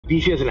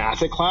VC as an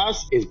asset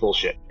class is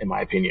bullshit, in my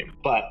opinion.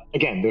 But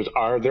again,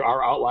 there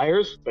are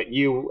outliers, but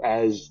you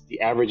as the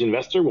average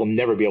investor will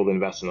never be able to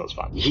invest in those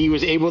funds. He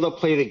was able to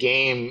play the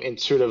game in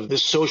sort of the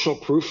social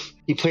proof.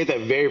 He played that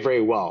very,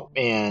 very well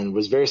and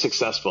was very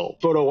successful.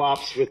 Photo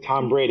ops with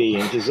Tom Brady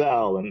and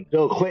Giselle and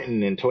Bill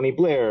Clinton and Tony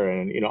Blair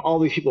and, all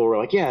these people were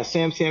like, yeah,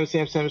 Sam.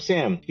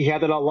 He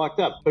had that all locked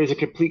up, but he's a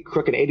complete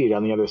crook and idiot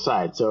on the other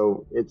side.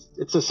 So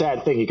it's a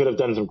sad thing. He could have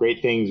done some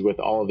great things with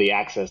all of the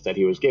access that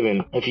he was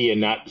given if he had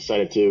not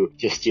decided to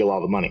just steal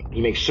all the money.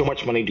 He makes so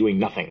much money doing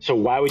nothing. So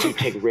why would you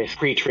take risk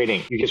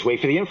pre-trading? You just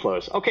wait for the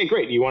inflows. Okay,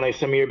 great. You want to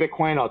send me your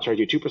Bitcoin? I'll charge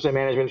you 2%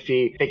 management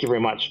fee. Thank you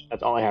very much.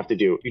 That's all I have to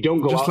do. You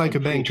don't go just out like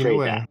and a bank trade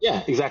that.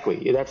 Yeah,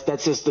 exactly.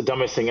 That's just the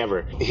dumbest thing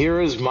ever. Here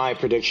is my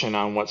prediction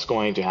on what's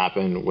going to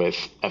happen with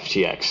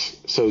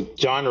FTX. So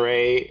John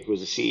Ray, who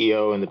was the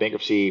CEO in the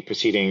bankruptcy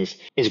proceedings,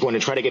 is going to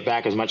try to get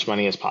back as much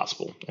money as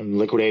possible and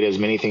liquidate as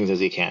many things as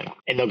he can.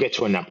 And they'll get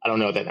to a number. I don't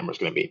know what that number is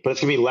going to be, but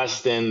it's going to be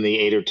less than the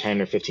 8 or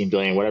 10 or 15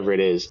 billion, whatever it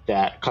is,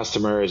 that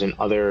customers and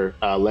other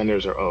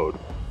lenders are owed.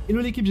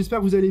 Hello l'équipe, j'espère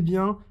que vous allez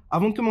bien.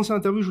 Avant de commencer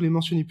l'interview, je voulais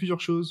mentionner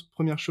plusieurs choses.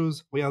 Première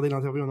chose, regardez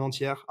l'interview en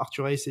entière.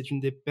 Arthur Hayes, c'est une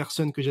des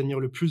personnes que j'admire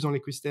le plus dans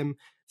l'écosystème.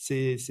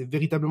 C'est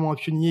véritablement un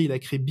pionnier. Il a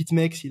créé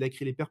Bitmex, il a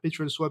créé les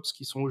perpetual swaps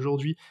qui sont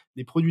aujourd'hui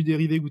des produits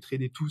dérivés que vous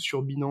tradez tous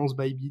sur Binance,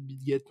 Bybit,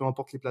 Bitget, peu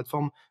importe les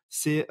plateformes.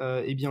 C'est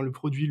le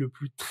produit le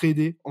plus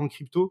tradé en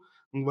crypto.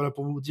 Donc voilà,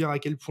 pour vous dire à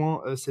quel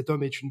point cet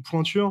homme est une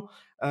pointure.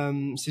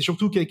 C'est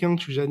surtout quelqu'un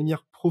que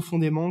j'admire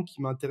profondément,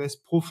 qui m'intéresse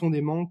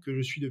profondément, que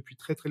je suis depuis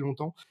très très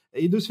longtemps.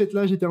 Et de ce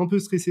fait-là, j'étais un peu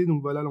stressé,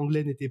 donc voilà,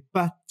 l'anglais n'était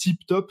pas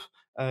tip top.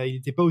 Il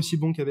n'était pas aussi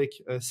bon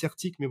qu'avec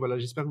Certic, mais voilà,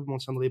 j'espère que vous m'en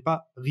tiendrez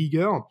pas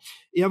rigueur.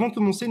 Et avant de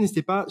commencer,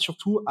 n'hésitez pas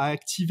surtout à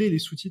activer les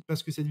sous-titres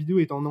parce que cette vidéo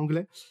est en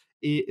anglais.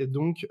 Et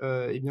donc,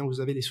 vous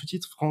avez les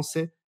sous-titres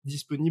français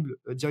disponibles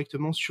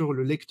directement sur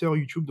le lecteur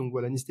YouTube. Donc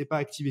voilà, n'hésitez pas à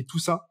activer tout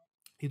ça.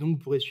 Et donc,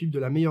 vous pourrez suivre de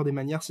la meilleure des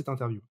manières cette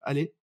interview.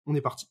 Allez, on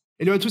est parti.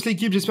 Hello à tous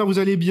l'équipe, j'espère que vous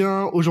allez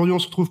bien. Aujourd'hui, on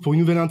se retrouve pour une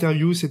nouvelle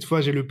interview. Cette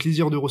fois, j'ai le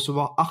plaisir de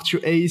recevoir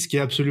Arthur Hayes, qui est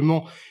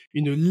absolument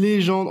une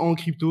légende en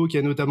crypto, qui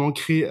a notamment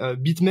créé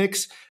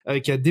Bitmex,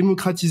 qui a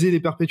démocratisé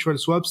les perpetual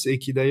swaps et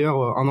qui est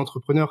d'ailleurs un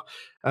entrepreneur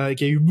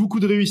qui a eu beaucoup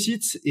de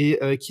réussites et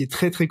qui est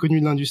très très connu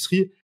de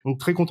l'industrie. Donc,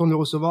 très content de le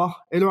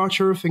recevoir. Hello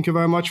Arthur, thank you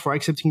very much for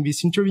accepting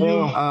this interview.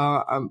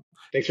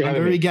 Thanks for I'm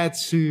having very me. glad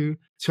to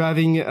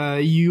having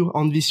you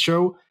on this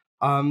show.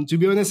 To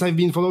be honest, I've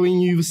been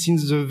following you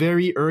since the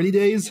very early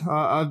days.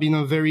 I've been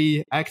a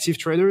very active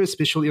trader,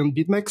 especially on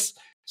Bitmex.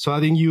 So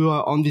having you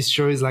on this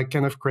show is like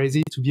kind of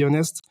crazy, to be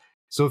honest.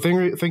 So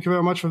thank you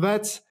very much for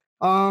that.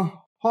 How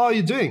are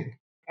you doing?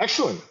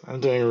 Excellent. I'm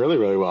doing really,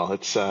 really well.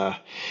 It's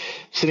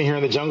sitting here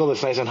in the jungle.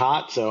 It's nice and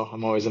hot, so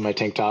I'm always in my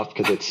tank top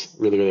because it's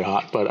really, really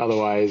hot. But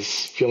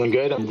otherwise, feeling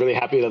good. I'm really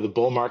happy that the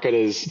bull market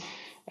is,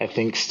 I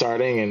think,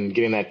 starting and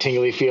getting that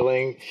tingly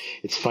feeling.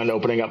 It's fun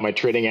opening up my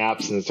trading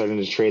apps and starting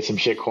to trade some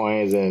shit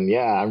coins. And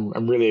yeah,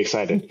 I'm really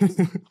excited.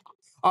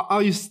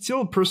 Are you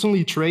still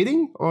personally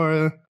trading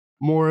or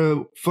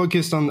more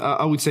focused on,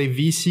 I would say,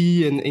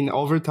 VC and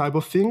other type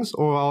of things?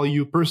 Or are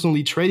you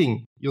personally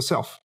trading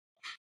yourself?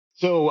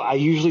 So I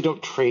usually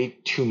don't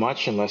trade too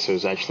much unless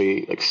there's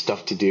actually like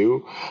stuff to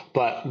do,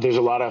 but there's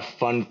a lot of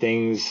fun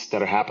things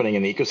that are happening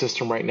in the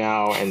ecosystem right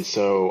now. And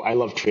so I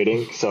love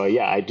trading. So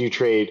yeah, I do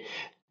trade.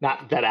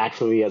 Not that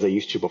actively as I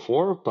used to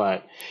before,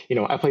 but,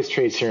 I place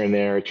trades here and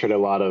there, trade a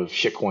lot of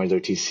shitcoins,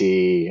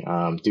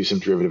 OTC, do some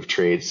derivative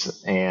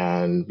trades,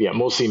 and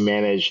mostly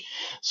manage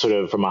sort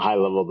of from a high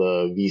level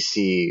the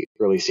VC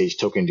early stage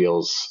token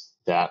deals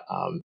that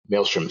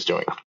Maelstrom's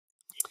doing.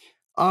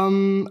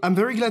 I'm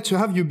very glad to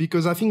have you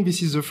because I think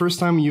this is the first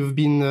time you've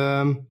been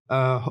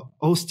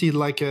hosted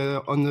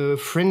on a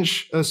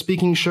French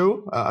speaking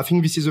show. I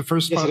think this is the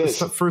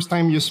first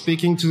time you're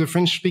speaking to the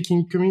French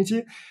speaking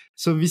community.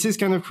 So this is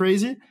kind of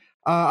crazy.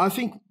 I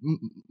think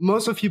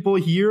most of people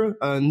here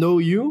know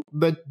you,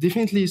 but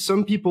definitely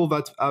some people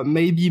that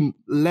may be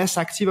less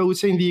active, I would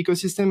say, in the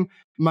ecosystem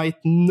might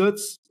not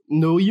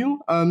know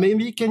you.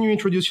 Maybe can you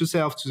introduce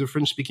yourself to the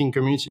French speaking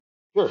community?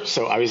 Sure.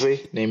 So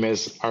obviously, name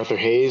is Arthur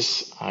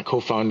Hayes,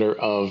 co-founder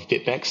of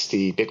Bitmex,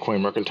 the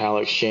Bitcoin mercantile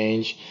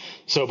exchange.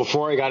 So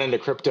before I got into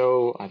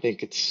crypto, I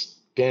think it's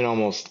been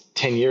almost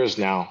 10 years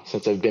now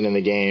since I've been in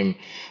the game.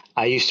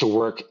 I used to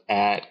work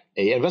at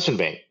an investment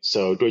bank,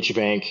 so Deutsche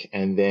Bank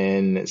and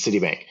then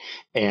Citibank.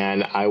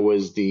 And I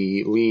was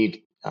the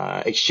lead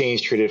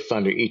exchange traded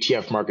fund or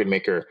ETF market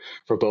maker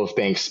for both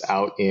banks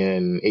out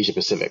in Asia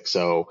Pacific.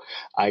 So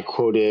I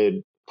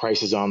quoted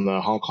prices on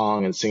the Hong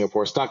Kong and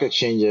Singapore stock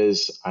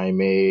exchanges. I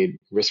made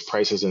risk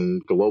prices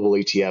in global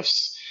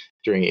ETFs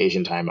during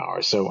Asian time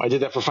hours. So I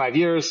did that for 5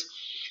 years.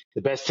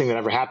 The best thing that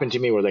ever happened to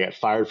me was I got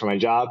fired from my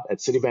job at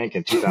Citibank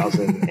in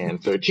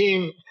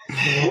 2013.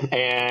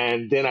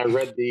 And then I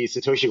read the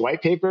Satoshi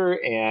white paper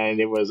and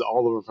it was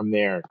all over from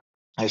there.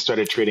 I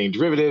started trading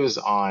derivatives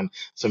on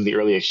some of the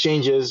early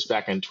exchanges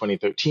back in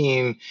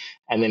 2013,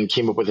 and then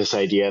came up with this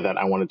idea that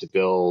I wanted to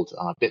build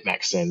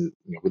Bitmex, and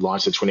we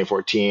launched in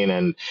 2014.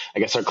 And I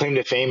guess our claim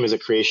to fame is a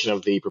creation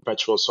of the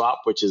perpetual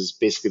swap, which is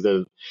basically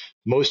the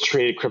most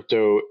traded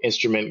crypto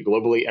instrument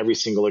globally. Every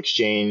single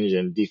exchange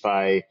and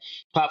DeFi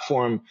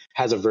platform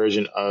has a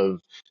version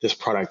of this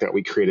product that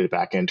we created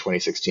back in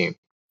 2016.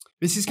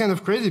 This is kind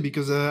of crazy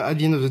because at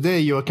the end of the day,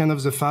 you're kind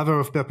of the father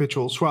of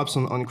perpetual swaps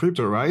on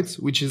crypto, right?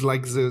 Which is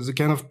like the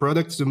kind of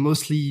product the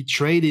mostly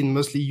traded,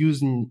 mostly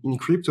used in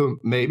crypto,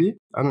 maybe?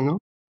 I don't know.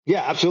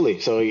 Yeah,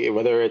 absolutely. So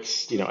whether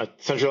it's, a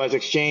centralized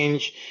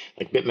exchange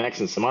like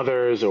Bitmex and some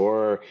others,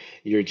 or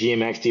your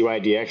GMX,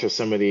 dYdX, or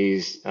some of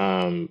these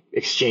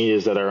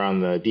exchanges that are on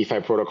the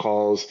DeFi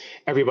protocols,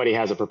 everybody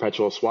has a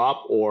perpetual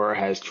swap or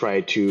has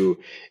tried to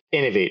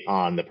innovate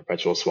on the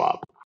perpetual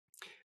swap.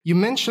 You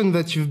mentioned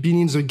that you've been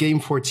in the game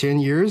for 10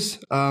 years.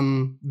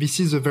 This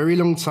is a very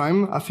long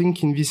time, I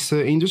think, in this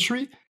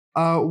industry.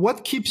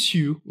 What keeps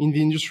you in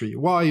the industry?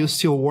 Why are you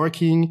still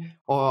working,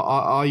 or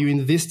are you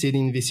invested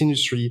in this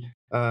industry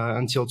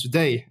until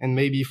today and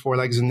maybe for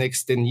like the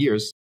next 10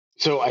 years?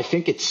 So I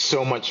think it's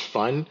so much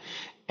fun,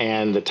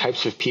 and the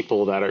types of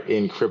people that are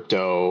in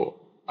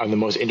crypto are the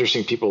most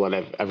interesting people that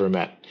I've ever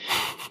met.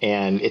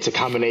 And it's a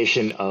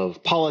combination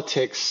of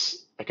politics,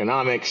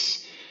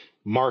 economics,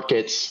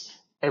 markets,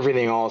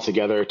 everything all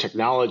together,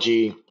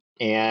 technology,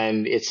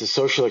 and it's a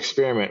social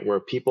experiment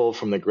where people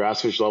from the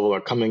grassroots level are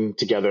coming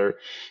together,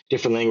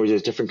 different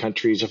languages, different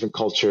countries, different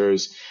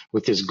cultures,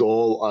 with this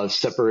goal of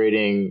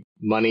separating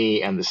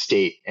money and the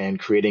state and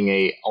creating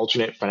a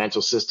alternate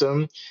financial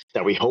system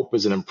that we hope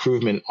is an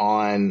improvement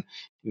on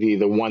the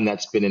one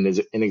that's been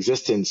in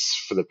existence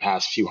for the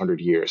past few hundred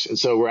years. And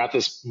so we're at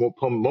this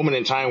moment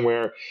in time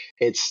where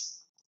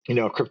it's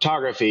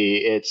cryptography,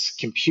 it's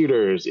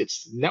computers,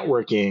 it's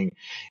networking,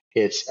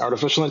 it's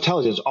artificial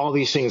intelligence, all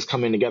these things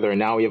coming together. And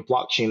now we have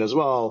blockchain as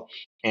well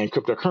and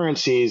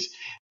cryptocurrencies.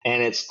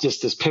 And it's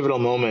just this pivotal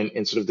moment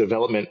in sort of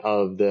development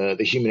of the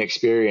human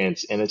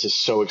experience. And it's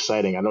just so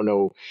exciting. I don't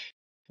know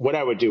what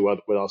I would do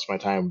with else my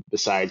time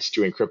besides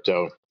doing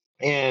crypto.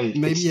 And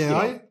maybe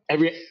AI?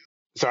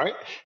 Sorry?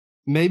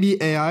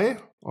 Maybe AI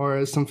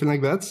or something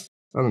like that.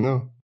 I don't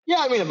know.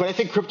 Yeah, but I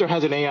think crypto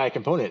has an AI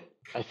component.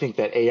 I think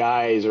that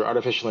AIs, or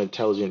artificial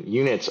intelligent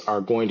units, are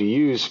going to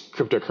use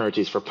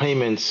cryptocurrencies for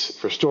payments,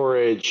 for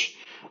storage,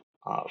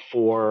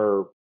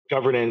 for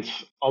governance,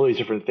 all these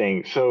different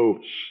things. So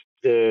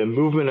the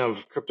movement of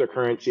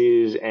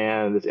cryptocurrencies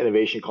and this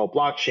innovation called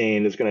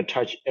blockchain is going to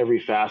touch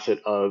every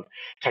facet of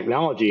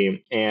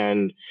technology.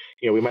 And,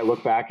 we might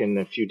look back in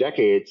a few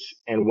decades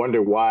and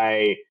wonder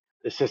why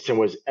the system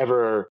was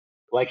ever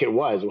like it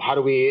was. How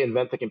do we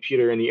invent the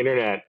computer and the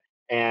internet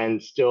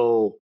and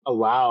still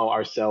allow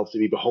ourselves to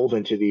be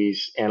beholden to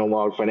these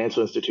analog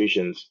financial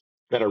institutions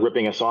that are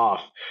ripping us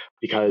off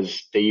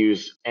because they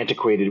use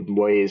antiquated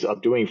ways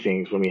of doing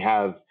things, when we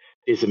have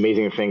this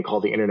amazing thing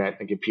called the internet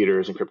and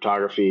computers and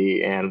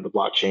cryptography and the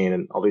blockchain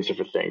and all these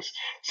different things.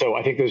 So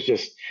I think there's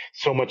just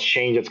so much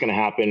change that's going to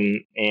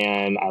happen,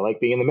 and I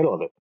like being in the middle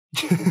of it.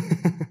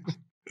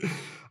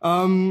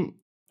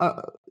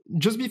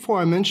 Just before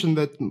I mentioned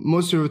that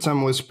most of your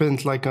time was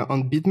spent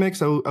on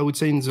Bitmex, I would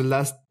say in the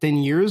last 10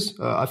 years,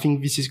 I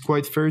think this is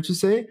quite fair to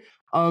say.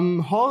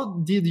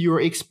 How did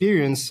your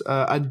experience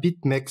at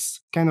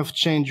Bitmex kind of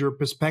change your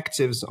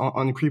perspectives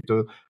on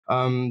crypto?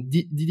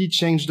 Did it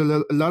change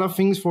a lot of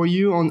things for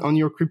you on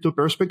your crypto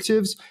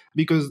perspectives?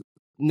 Because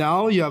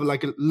now you have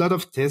a lot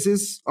of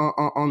thesis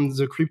on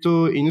the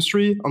crypto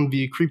industry, on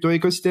the crypto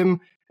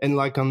ecosystem, and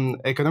on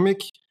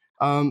economic.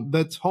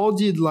 But how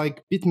did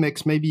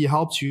Bitmex maybe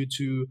help you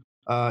to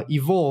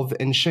evolve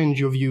and change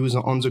your views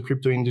on the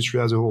crypto industry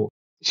as a whole?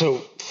 So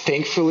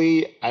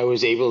thankfully, I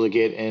was able to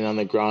get in on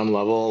the ground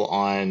level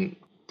on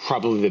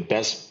probably the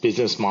best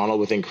business model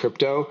within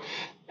crypto,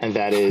 and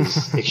that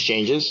is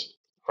exchanges,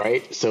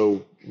 right?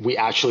 So we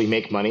actually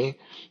make money.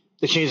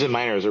 Exchanges and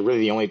miners are really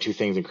the only two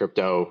things in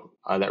crypto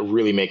that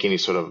really make any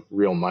sort of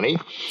real money.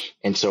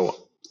 And so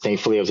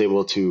thankfully, I was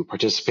able to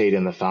participate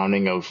in the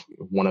founding of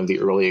one of the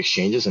early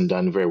exchanges and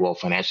done very well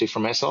financially for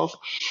myself.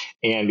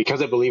 And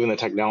because I believe in the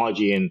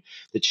technology and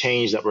the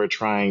change that we're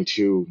trying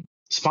to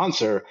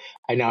sponsor,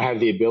 I now have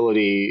the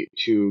ability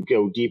to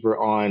go deeper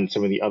on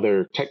some of the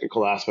other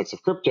technical aspects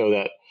of crypto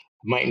that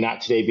might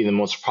not today be the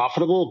most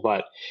profitable.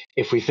 But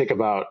if we think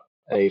about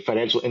a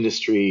financial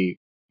industry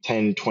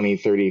 10, 20,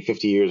 30,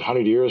 50 years,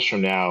 100 years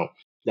from now,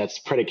 that's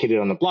predicated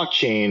on the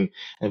blockchain,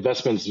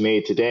 investments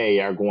made today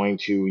are going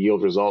to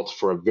yield results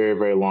for a very,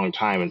 very long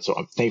time. And so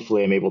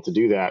thankfully, I'm able to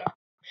do that,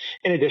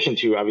 in addition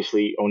to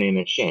obviously owning an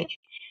exchange.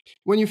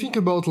 When you think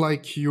about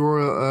your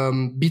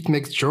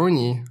Bitmex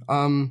journey,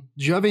 do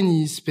you have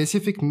any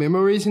specific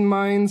memories in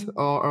mind,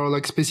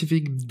 or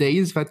specific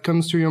days that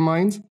comes to your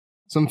mind?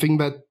 Something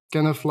that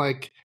kind of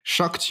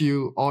shocked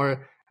you,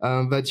 or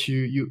that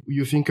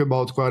you think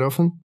about quite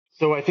often?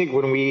 So I think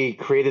when we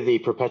created the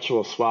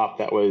perpetual swap,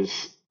 that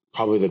was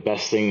probably the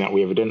best thing that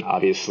we ever done,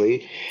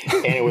 obviously.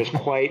 And it was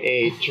quite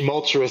a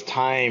tumultuous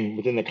time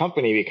within the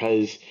company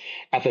because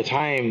at the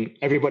time,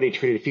 everybody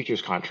traded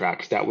futures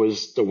contracts. That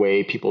was the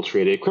way people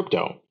traded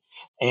crypto.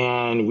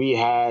 And we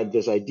had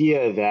this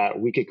idea that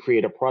we could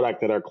create a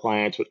product that our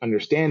clients would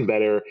understand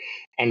better,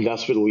 and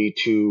thus would lead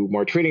to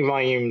more trading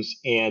volumes.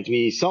 And to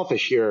be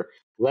selfish here,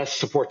 less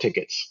support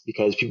tickets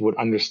because people would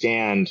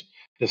understand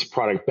this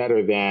product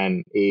better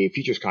than a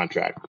futures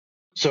contract.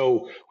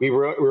 So we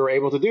were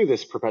able to do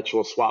this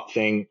perpetual swap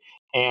thing,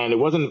 and it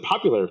wasn't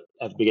popular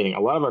at the beginning. A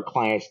lot of our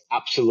clients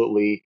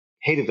absolutely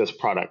hated this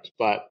product,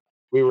 but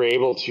we were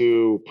able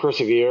to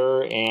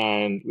persevere,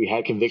 and we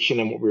had conviction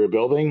in what we were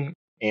building,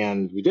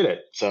 and we did it.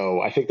 So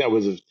I think that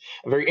was a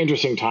very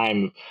interesting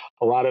time.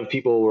 A lot of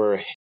people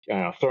were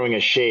throwing a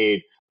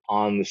shade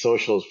on the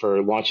socials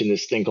for launching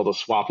this thing called a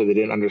swap that they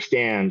didn't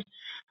understand,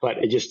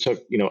 but it just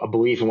took a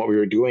belief in what we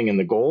were doing and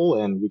the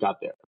goal, and we got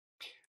there.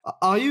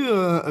 Are you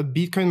a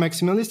Bitcoin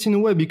maximalist in a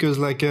way? Because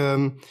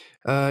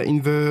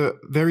in the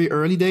very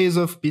early days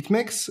of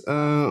Bitmex,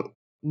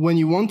 when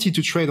you wanted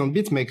to trade on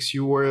Bitmex,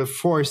 you were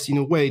forced in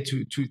a way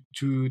to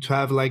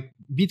have like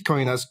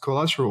Bitcoin as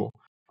collateral.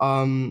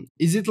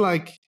 Is it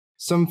like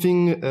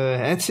something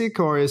ethic,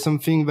 or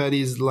something that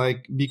is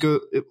like because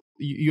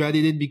you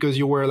added it because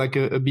you were like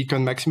a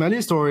Bitcoin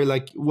maximalist, or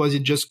like was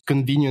it just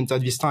convenient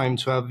at this time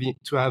to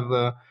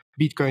have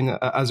Bitcoin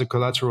as a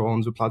collateral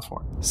on the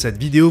platform? Cette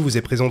vidéo vous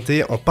est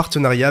présentée en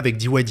partenariat avec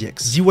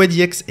dYdX.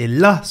 dYdX est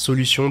la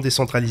solution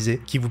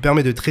décentralisée qui vous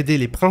permet de trader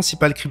les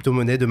principales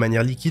crypto-monnaies de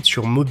manière liquide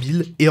sur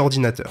mobile et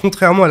ordinateur.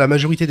 Contrairement à la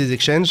majorité des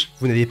exchanges,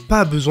 vous n'avez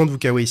pas besoin de vous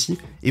KYC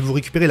et vous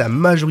récupérez la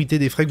majorité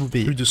des frais que vous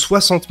payez. Plus de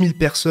 60 000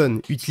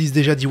 personnes utilisent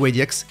déjà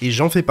dYdX et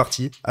j'en fais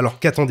partie, alors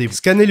qu'attendez-vous?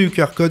 Scannez le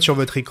QR code sur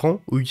votre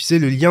écran ou utilisez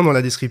le lien dans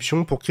la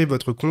description pour créer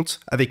votre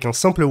compte avec un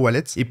simple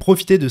wallet et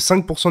profitez de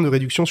 5% de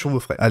réduction sur vos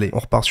frais. Allez, on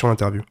repart sur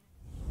l'interview.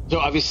 So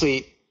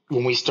obviously,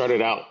 when we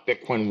started out,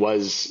 Bitcoin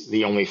was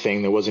the only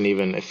thing. There wasn't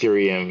even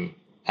Ethereum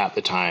at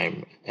the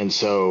time. And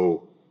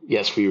so,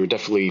 yes, we were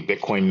definitely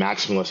Bitcoin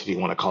maximalists, if you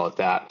want to call it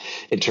that,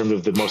 in terms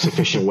of the most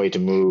efficient way to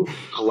move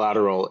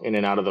collateral in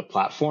and out of the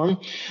platform.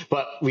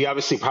 But we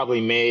obviously probably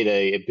made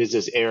a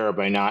business error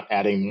by not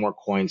adding more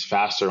coins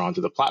faster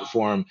onto the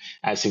platform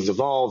as things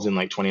evolved in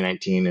like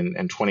 2019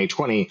 and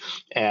 2020,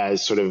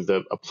 as sort of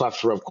a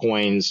plethora of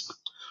coins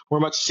were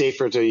much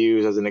safer to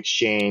use as an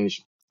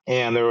exchange.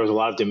 And there was a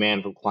lot of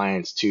demand from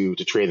clients to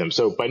trade them.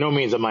 So by no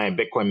means am I a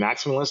Bitcoin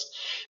maximalist.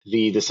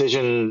 The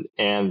decision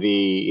and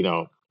the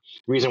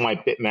reason why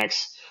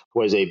Bitmex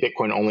was a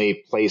Bitcoin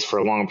only place for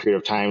a long period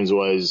of times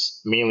was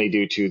mainly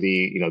due to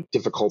the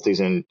difficulties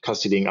in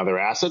custodying other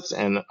assets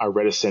and our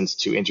reticence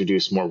to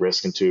introduce more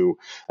risk into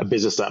a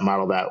business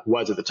model that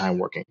was at the time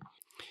working.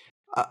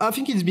 I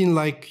think it's been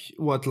like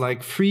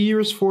 3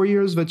 years, 4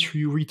 years that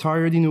you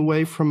retired in a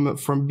way from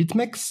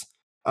Bitmex.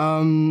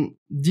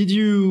 Did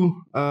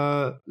you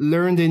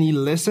learn any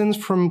lessons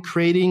from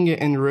creating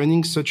and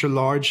running such a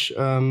large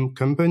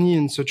company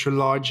and such a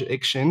large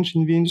exchange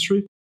in the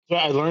industry? Yeah,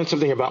 I learned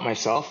something about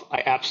myself.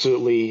 I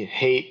absolutely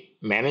hate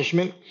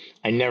management.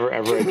 I never,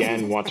 ever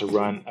again want to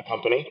run a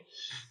company.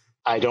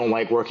 I don't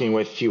like working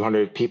with a few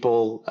hundred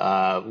people.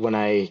 When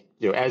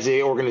as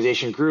the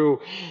organization grew,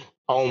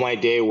 all my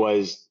day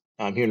was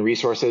human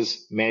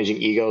resources, managing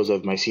egos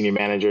of my senior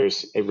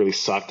managers. It really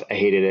sucked. I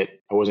hated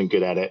it. I wasn't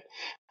good at it.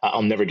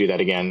 I'll never do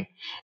that again.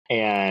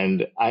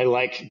 And I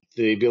like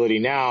the ability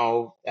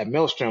now at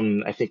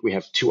Maelstrom. I think we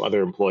have 2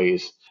 other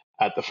employees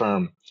at the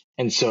firm.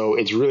 And so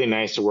it's really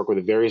nice to work with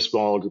a very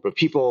small group of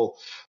people.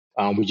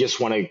 We just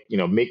want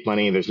to, make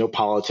money. There's no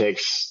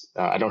politics.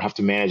 I don't have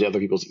to manage other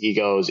people's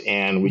egos,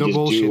 and we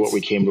just do what we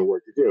came to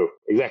work to do.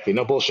 Exactly.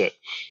 No bullshit.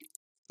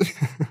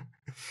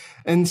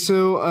 And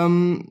so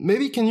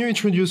maybe can you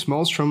introduce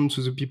Maelstrom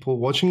to the people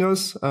watching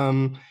us?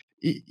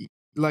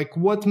 Like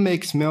what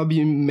makes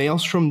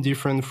Maelstrom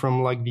different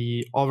from like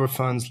the other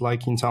funds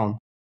like in town?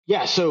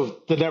 Yeah,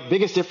 so the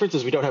biggest difference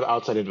is we don't have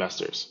outside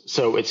investors.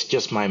 So it's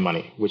just my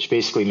money, which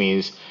basically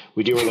means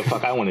we do what the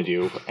fuck I want to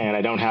do, and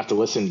I don't have to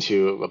listen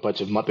to a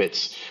bunch of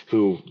Muppets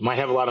who might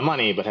have a lot of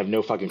money but have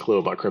no fucking clue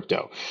about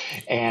crypto.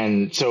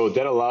 And so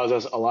that allows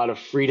us a lot of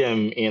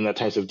freedom in the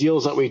types of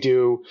deals that we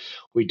do.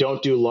 We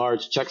don't do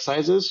large check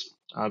sizes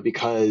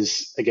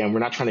because, again, we're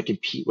not trying to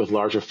compete with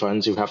larger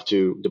funds who have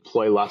to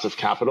deploy lots of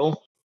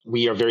capital.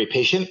 We are very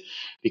patient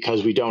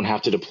because we don't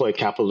have to deploy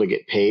capital to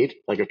get paid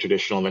like a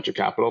traditional venture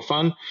capital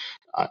fund.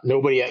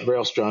 Nobody at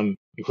Maelstrom,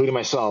 including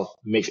myself,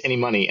 makes any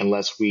money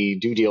unless we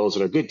do deals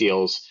that are good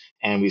deals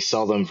and we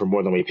sell them for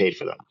more than we paid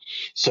for them.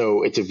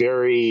 So it's a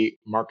very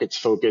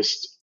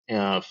markets-focused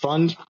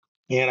fund.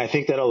 And I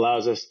think that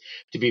allows us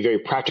to be very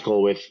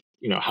practical with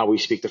how we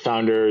speak to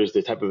founders,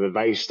 the type of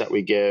advice that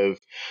we give.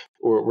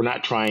 We're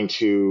not trying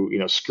to,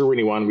 screw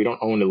anyone. We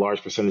don't own a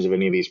large percentage of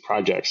any of these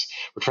projects.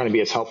 We're trying to be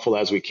as helpful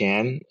as we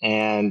can.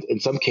 And in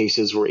some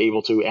cases, we're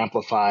able to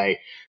amplify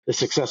the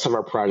success of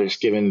our projects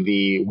given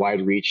the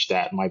wide reach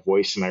that my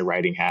voice and my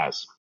writing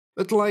has.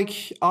 But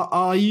like,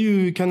 are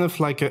you kind of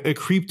like a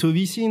crypto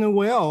VC in a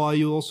way, or are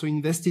you also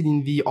invested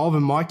in the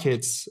other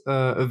markets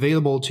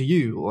available to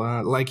you?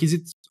 Like, is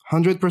it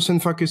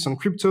 100% focused on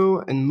crypto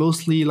and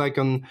mostly like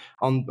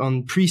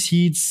on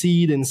pre-seed,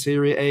 seed, and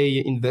Series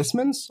A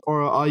investments,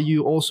 or are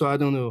you also, I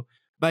don't know,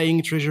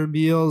 buying treasury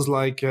bills,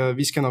 like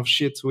this kind of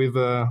shit with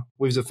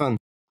the fund?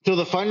 So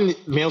the fund,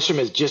 Maelstrom,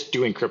 is just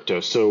doing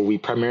crypto. So we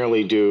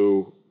primarily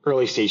do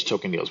early stage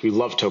token deals. We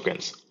love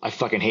tokens. I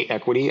fucking hate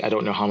equity. I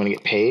don't know how I'm going to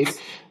get paid.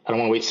 I don't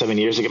want to wait 7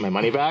 years to get my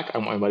money back. I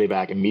want my money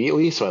back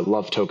immediately. So I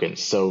love tokens.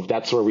 So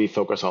that's where we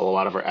focus a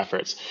lot of our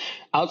efforts.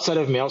 Outside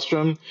of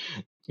Maelstrom,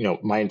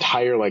 my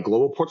entire like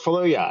global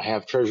portfolio, yeah, I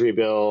have treasury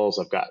bills.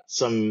 I've got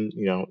some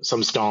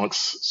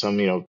stonks,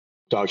 some,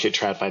 dog shit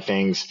TradFi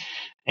things.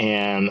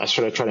 And I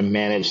sort of try to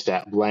manage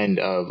that blend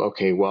of,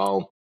 okay,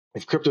 well,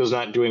 if crypto is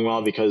not doing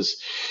well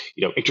because,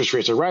 interest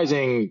rates are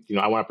rising,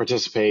 I want to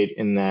participate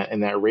in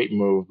that rate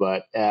move.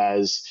 But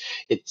as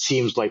it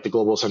seems like the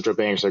global central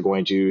banks are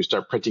going to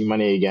start printing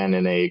money again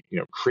in a,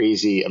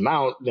 crazy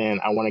amount, then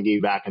I want to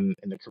give back in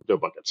the crypto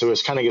bucket. So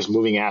it's kind of just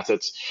moving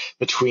assets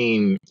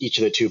between each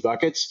of the two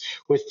buckets,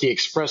 with the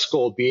express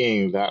goal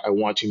being that I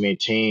want to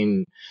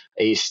maintain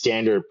a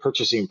standard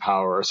purchasing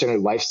power or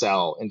standard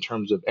lifestyle in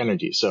terms of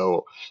energy.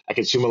 So I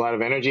consume a lot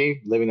of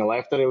energy, living the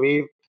life that I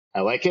live.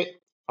 I like it.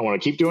 I want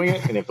to keep doing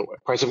it. And if the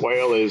price of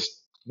oil is,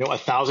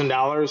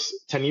 $1,000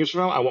 10 years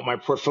from now, I want my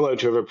portfolio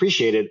to have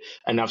appreciated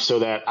enough so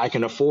that I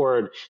can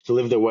afford to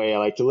live the way I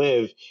like to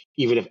live,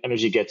 even if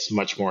energy gets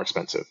much more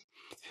expensive.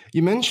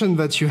 You mentioned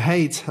that you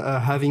hate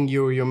having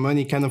your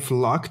money kind of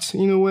locked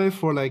in a way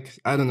for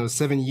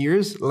 7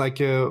 years,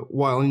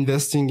 while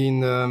investing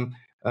in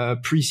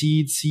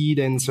pre-seed, seed,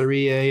 and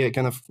Series A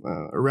kind of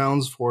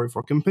rounds for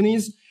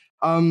companies.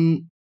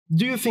 Do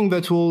you think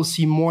that we'll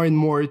see more and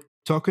more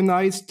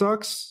tokenized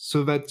stocks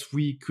so that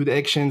we could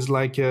exchange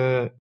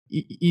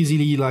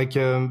easily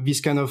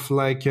this kind of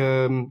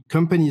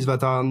companies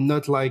that are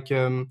not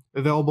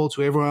available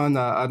to everyone,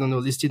 I don't know,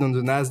 listed on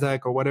the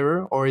NASDAQ or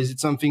whatever? Or is it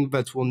something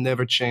that will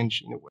never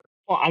change in a way?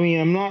 Well, I mean,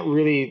 I'm not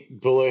really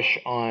bullish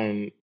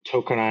on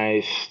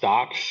tokenized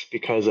stocks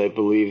because I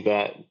believe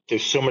that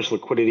there's so much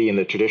liquidity in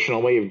the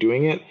traditional way of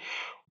doing it.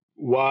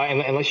 Why,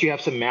 unless you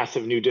have some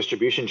massive new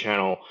distribution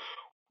channel,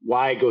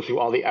 why go through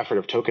all the effort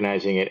of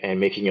tokenizing it and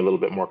making it a little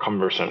bit more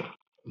cumbersome?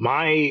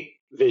 My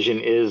vision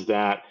is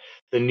that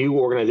the new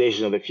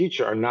organizations of the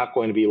future are not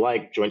going to be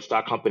like joint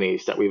stock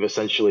companies that we've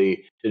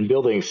essentially been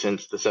building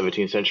since the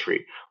 17th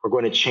century. We're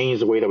going to change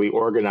the way that we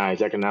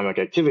organize economic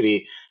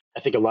activity.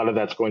 I think a lot of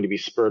that's going to be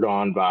spurred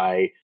on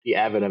by the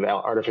advent of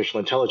artificial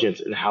intelligence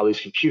and how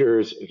these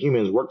computers and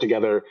humans work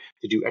together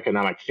to do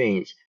economic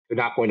things. They're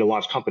not going to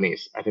launch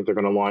companies. I think they're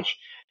going to launch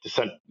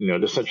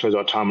decentralized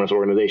autonomous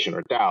organization,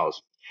 or DAOs.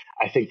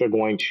 I think they're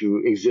going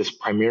to exist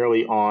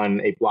primarily on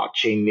a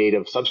blockchain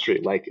native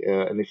substrate like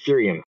an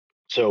Ethereum.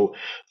 So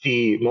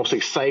the most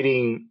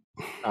exciting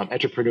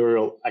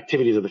entrepreneurial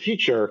activities of the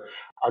future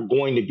are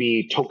going to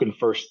be token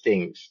first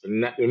things.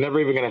 They're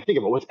never even going to think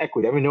about what's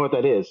equity. I don't even know what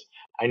that is.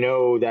 I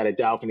know that a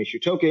DAO can issue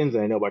tokens,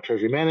 and I know about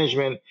treasury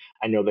management.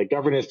 I know that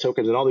governance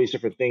tokens and all these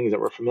different things that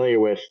we're familiar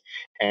with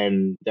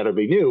and that'll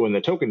be new in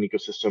the token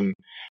ecosystem.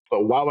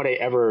 But why would I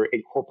ever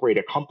incorporate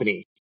a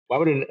company? Why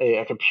would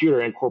a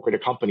computer incorporate a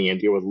company and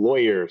deal with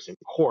lawyers and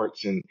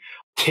courts and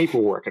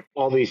paperwork and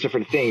all these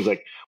different things?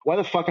 Like, why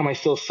the fuck am I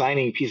still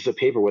signing pieces of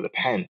paper with a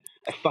pen?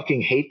 I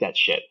fucking hate that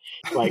shit.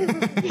 Like,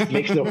 it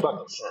makes no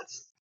fucking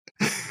sense.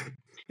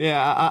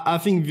 Yeah, I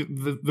think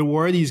the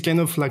world is kind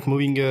of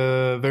moving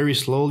very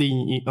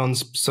slowly on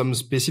some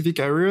specific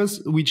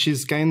areas, which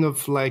is kind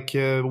of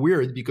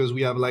weird because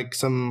we have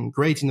some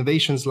great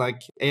innovations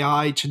like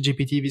AI,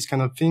 ChatGPT, these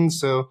kind of things.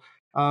 So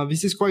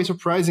this is quite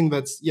surprising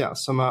that,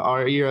 some our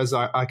areas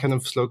are kind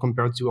of slow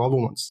compared to other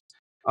ones.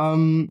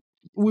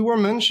 We were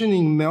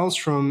mentioning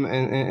Maelstrom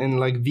and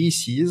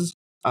VCs.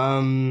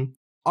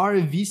 Are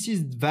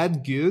VCs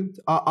that good?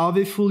 Are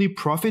they fully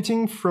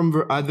profiting from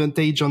the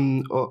advantage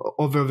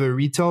over the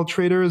retail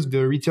traders,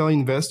 the retail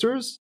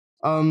investors?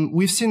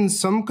 We've seen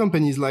some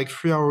companies like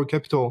 3 Arrow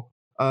Capital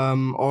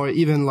or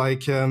even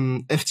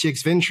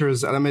FTX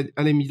Ventures,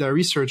 Alameda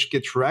Research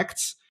get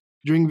wrecked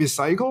during this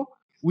cycle,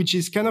 which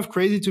is kind of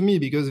crazy to me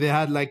because they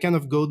had kind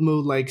of gold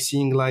mode,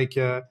 seeing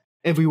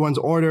everyone's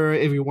order,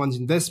 everyone's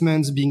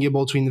investments, being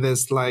able to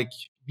invest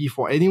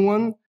before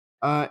anyone.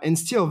 And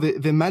still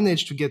they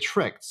managed to get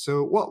wrecked.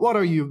 So what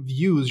are your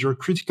views, your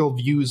critical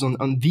views on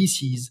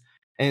VCs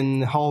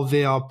and how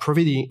they are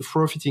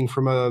profiting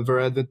from their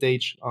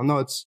advantage or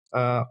not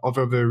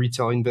over the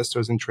retail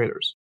investors and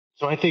traders?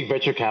 So I think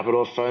venture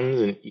capital funds,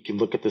 and you can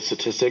look at the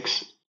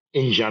statistics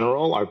in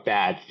general, are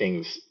bad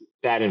things,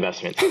 bad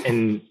investments.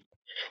 And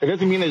it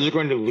doesn't mean that you're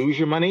going to lose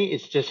your money.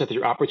 It's just that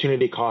your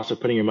opportunity cost of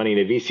putting your money in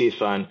a VC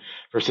fund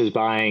versus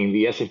buying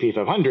the S&P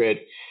 500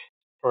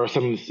 or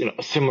some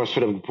a similar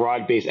sort of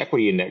broad-based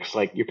equity index.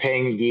 Like, you're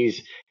paying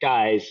these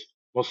guys,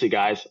 mostly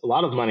guys, a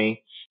lot of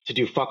money to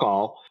do fuck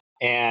all,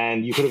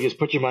 and you could have just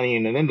put your money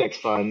in an index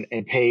fund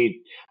and paid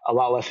a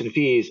lot less in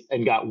fees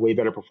and got way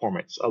better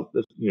performance.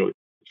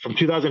 from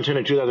 2010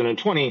 to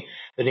 2020,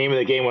 the name of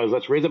the game was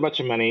let's raise a bunch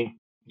of money,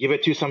 give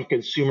it to some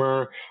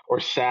consumer or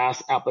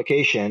SaaS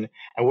application.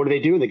 And what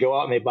do? They go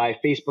out and they buy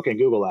Facebook and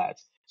Google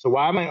ads. So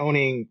why am I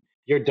owning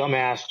your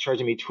dumbass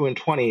charging me 2 and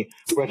 20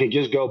 where I could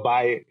just go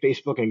buy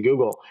Facebook and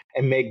Google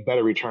and make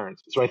better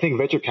returns? So I think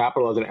venture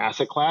capital as an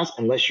asset class,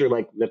 unless you're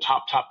like the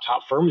top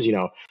firms, you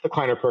know, the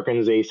Kleiner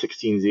Perkins,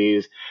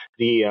 A16Zs,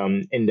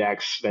 the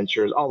Index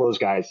Ventures, all those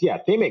guys, yeah,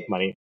 they make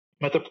money.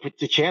 But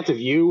the chance of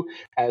you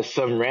as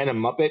some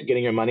random Muppet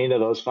getting your money into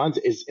those funds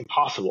is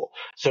impossible.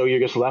 So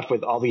you're just left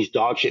with all these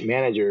dog shit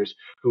managers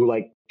who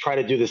like try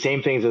to do the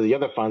same things as the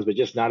other funds, but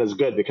just not as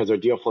good because their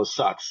deal flow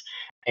sucks.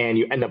 And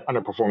you end up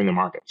underperforming the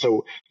market.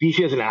 So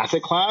VC as an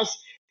asset class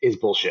is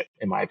bullshit,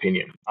 in my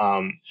opinion.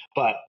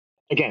 But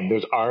again,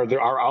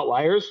 there are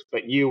outliers,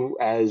 but you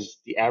as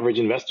the average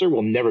investor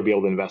will never be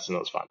able to invest in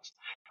those funds.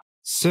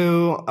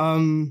 So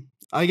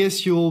I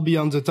guess you'll be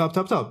on the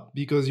top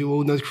because you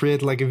will not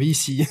create like a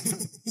VC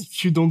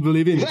if you don't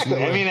believe in it.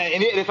 Exactly. I mean,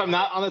 and if I'm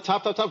not on the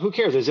top, who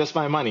cares? It's just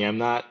my money. I'm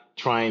not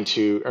trying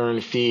to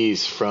earn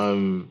fees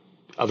from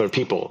other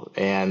people,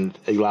 and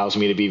it allows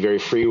me to be very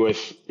free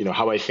with, you know,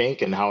 how I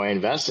think and how I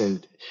invest.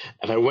 And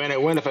if I win, I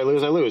win. If I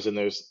lose, I lose. And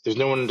there's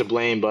no one to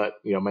blame but,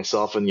 you know,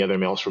 myself and the other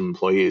mails from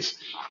employees.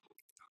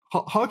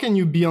 How can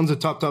you be on the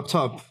top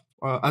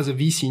as a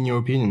VC in your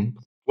opinion?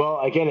 Well,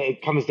 again,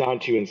 it comes down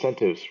to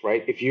incentives,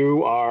 right? If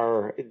you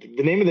are,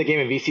 the name of the game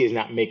in VC is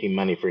not making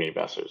money for your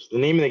investors. The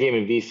name of the game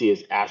in VC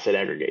is asset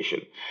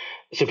aggregation.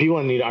 So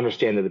people need to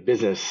understand that the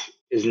business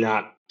is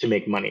not to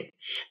make money.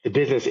 The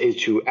business is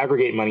to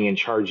aggregate money and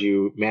charge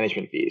you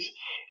management fees.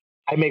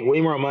 I make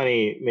way more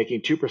money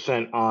making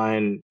 2%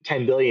 on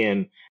 10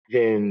 billion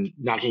than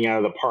knocking out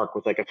of the park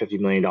with like a $50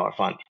 million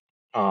fund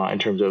in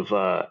terms of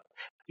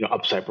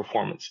upside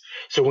performance.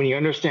 So when you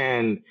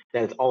understand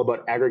that it's all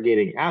about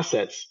aggregating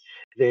assets,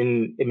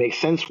 then it makes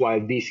sense why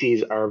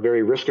VCs are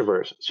very risk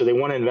averse. So they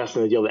want to invest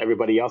in the deal that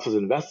everybody else has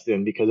invested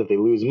in, because if they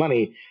lose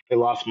money, they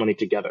lost money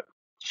together.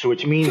 So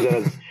which means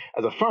that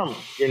as a firm,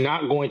 you're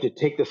not going to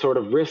take the sort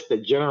of risk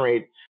that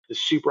generate the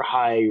super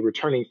high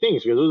returning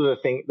things, because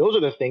those are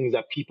the things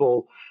that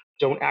people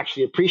don't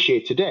actually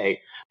appreciate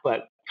today,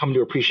 but come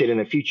to appreciate in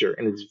the future.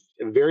 And it's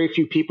very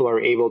few people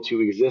are able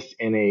to exist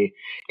in a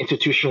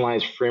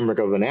institutionalized framework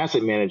of an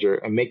asset manager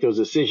and make those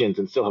decisions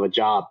and still have a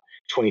job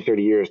 20,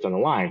 30 years down the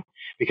line.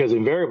 Because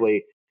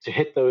invariably, to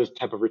hit those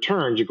type of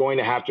returns, you're going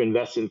to have to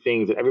invest in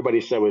things that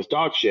everybody said was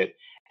dog shit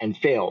and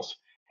fails.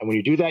 And when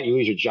you do that, you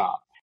lose your job.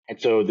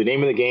 And so the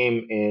name of the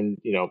game in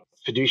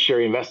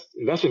fiduciary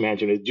investment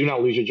management is do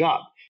not lose your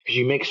job, because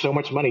you make so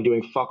much money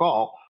doing fuck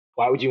all.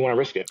 Why would you want to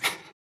risk it?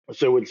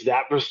 So it's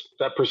that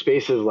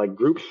persuasive like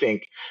group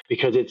think,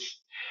 because it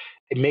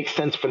makes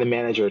sense for the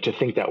manager to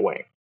think that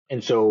way.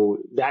 And so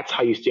that's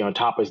how you stay on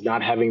top, is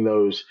not having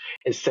those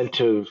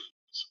incentives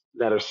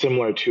that are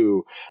similar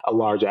to a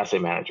large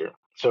asset manager.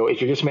 So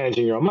if you're just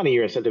managing your own money,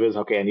 your incentive is,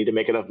 okay, I need to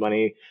make enough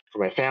money for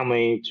my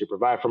family, to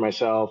provide for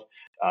myself,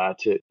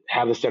 to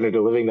have the standard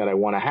of living that I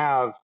want to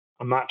have.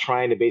 I'm not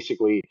trying to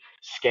basically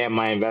scam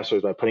my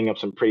investors by putting up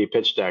some pretty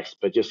pitch decks,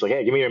 but just like,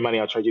 hey, give me your money,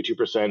 I'll charge you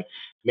 2%.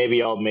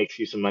 Maybe I'll make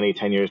you some money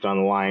 10 years down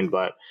the line,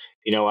 but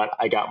you know what?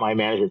 I got my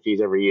management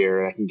fees every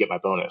year and I can get my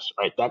bonus,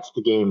 right? That's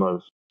the game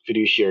of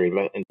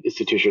fiduciary and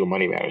institutional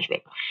money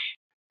management.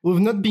 We've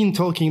not been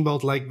talking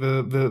about like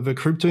the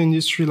crypto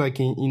industry like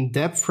in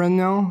depth right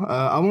now.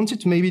 I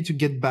wanted to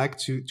get back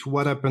to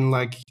what happened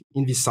like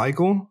in this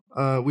cycle,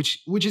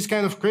 which is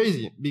kind of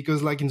crazy,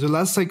 because like in the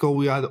last cycle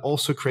we had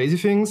also crazy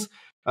things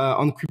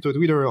on crypto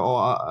Twitter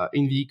or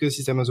in the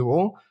ecosystem as a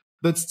whole.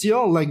 But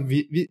still, like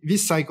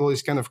this cycle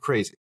is kind of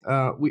crazy.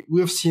 We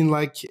have seen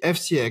like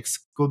FTX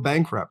go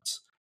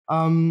bankrupt.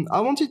 I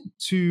wanted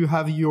to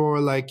have your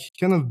like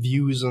kind of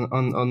views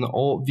on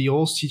all the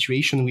whole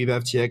situation with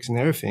FTX and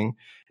everything,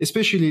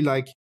 especially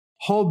like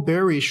how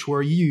bearish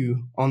were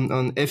you on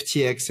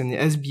FTX and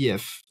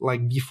SBF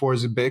like before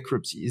the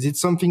bankruptcy? Is it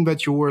something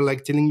that you were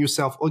like telling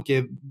yourself,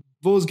 okay,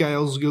 those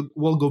guys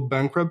will go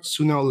bankrupt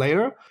sooner or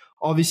later,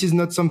 or this is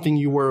not something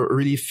you were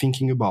really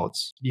thinking about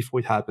before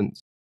it happened?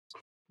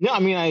 No, I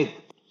mean, I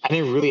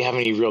didn't really have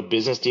any real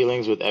business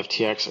dealings with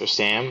FTX or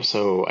Sam,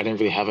 so I didn't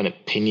really have an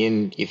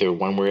opinion either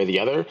one way or the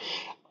other.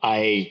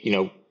 I,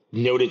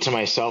 noted to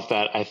myself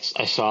that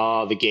I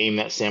saw the game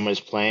that Sam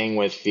was playing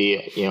with the,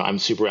 I'm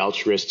super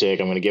altruistic.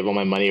 I'm going to give all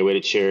my money away to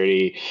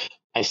charity.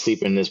 I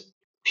sleep in this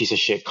piece of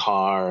shit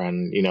car,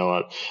 and,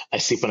 I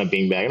sleep on a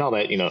beanbag and all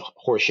that,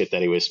 horse shit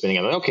that he was spinning.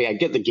 I'm like, okay, I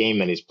get the game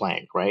that he's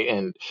playing, right?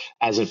 And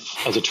as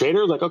a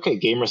trader, like, okay,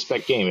 game,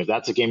 respect game. If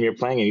that's a game you're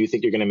playing and you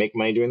think you're going to make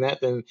money doing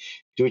that, then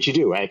do what you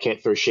do. I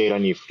can't throw shade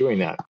on you for doing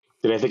that.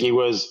 Did I think he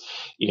was,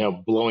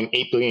 blowing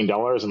 $8 billion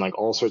and like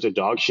all sorts of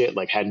dog shit,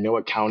 like had no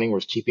accounting,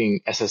 was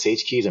keeping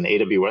SSH keys on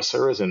AWS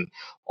servers and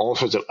all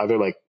sorts of other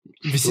like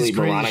really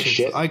moronic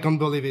shit? I can't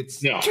believe it.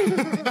 No.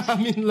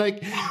 I mean,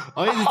 like,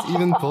 how is it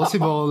even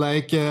possible?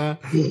 Like,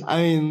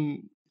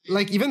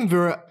 like even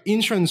the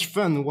insurance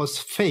fund was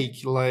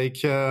fake.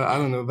 Like I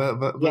don't know. That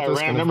was random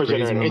kind number of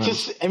crazy generator. moment.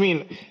 It's just, I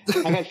mean,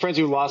 I've had friends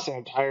who lost their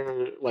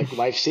entire like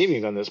life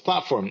savings on this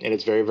platform, and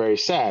it's very, very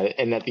sad.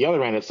 And at the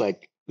other end, it's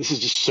like, this is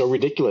just so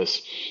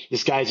ridiculous.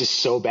 This guy's just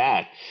so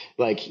bad.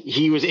 Like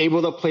he was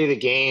able to play the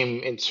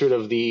game in sort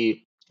of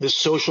the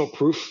social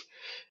proof.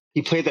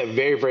 He played that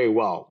very, very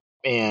well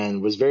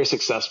and was very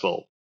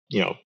successful.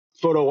 You know,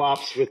 photo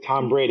ops with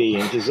Tom Brady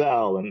and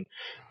Giselle and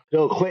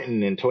Bill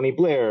Clinton and Tony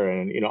Blair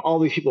and, you know, all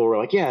these people were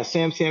like, yeah,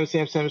 Sam.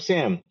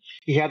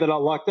 He had that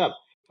all locked up,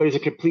 but he's a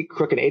complete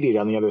crook and idiot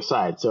on the other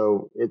side.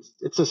 So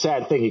it's a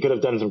sad thing. He could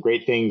have done some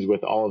great things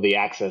with all of the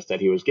access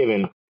that he was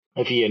given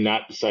if he had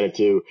not decided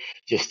to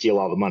just steal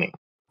all the money.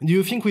 Do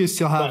you think we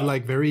still have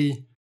like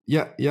very,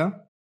 yeah,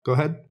 go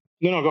ahead.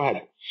 No, go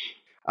ahead.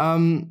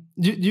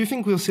 Do you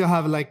think we'll still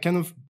have like kind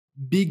of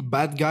big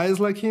bad guys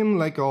like him,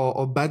 like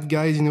or bad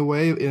guys in a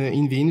way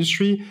in the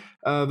industry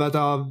that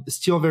are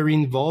still very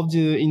involved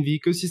in the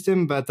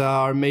ecosystem, but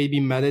are maybe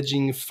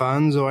managing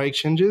funds or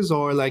exchanges,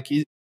 or like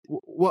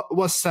what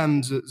was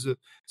Sam the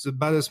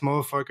baddest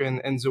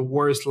motherfucker and the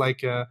worst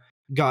like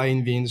guy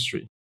in the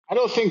industry? I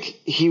don't think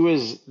he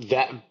was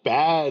that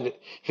bad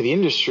for the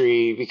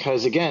industry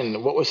because,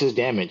 again, what was his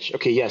damage?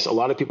 Okay, yes, a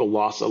lot of people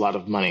lost a lot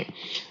of money,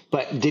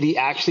 but did he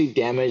actually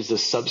damage the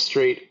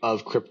substrate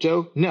of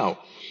crypto? No.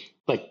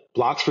 Like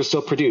blocks were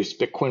still produced,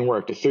 Bitcoin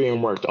worked,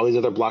 Ethereum worked, all these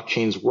other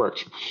blockchains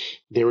worked.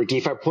 There were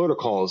DeFi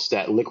protocols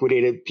that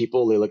liquidated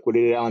people, they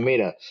liquidated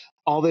Alameda.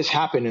 All this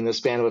happened in the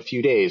span of a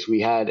few days. We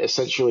had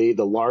essentially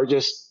the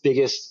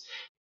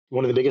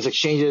one of the biggest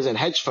exchanges and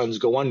hedge funds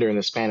go under in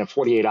the span of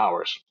 48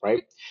 hours,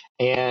 right?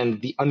 And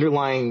the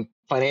underlying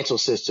financial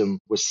system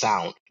was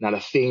sound. Not a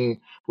thing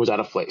was out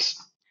of place.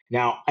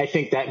 Now, I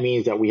think that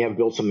means that we have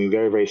built something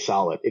very, very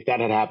solid. If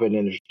that had happened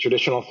in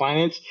traditional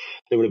finance,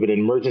 there would have been an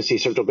emergency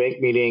central bank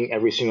meeting. They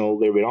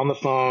would be on the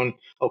phone.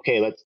 Okay,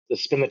 let's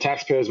spend the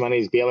taxpayers'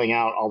 money bailing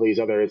out all these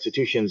other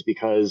institutions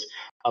because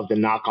of the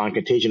knock-on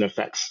contagion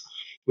effects.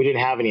 We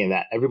didn't have any of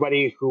that.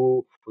 Everybody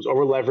who was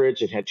over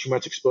leveraged and had too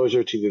much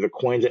exposure to the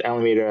coins that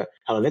Alameda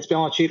held on its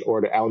balance sheet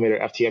or to Alameda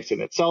FTX in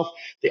itself,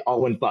 they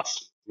all went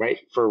bust, right?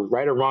 For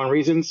right or wrong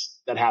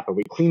reasons, that happened.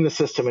 We cleaned the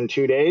system in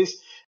 2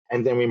 days,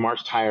 and then we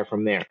marched higher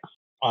from there.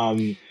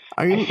 I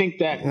think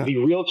that the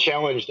real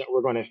challenge that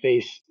we're going to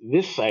face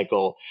this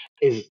cycle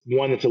is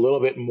one that's a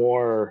little bit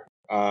more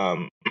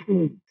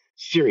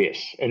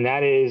serious, and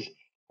that is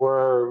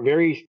we're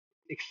very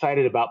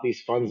excited about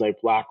these funds like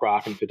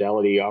BlackRock and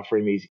Fidelity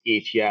offering these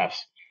ETFs,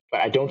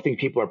 but I don't think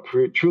people are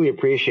truly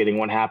appreciating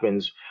what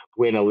happens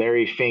when a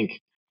Larry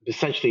Fink,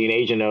 essentially an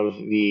agent of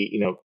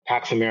the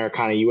Pax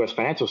Americana U.S.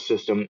 financial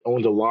system,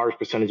 owns a large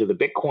percentage of the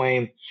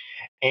Bitcoin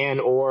and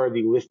or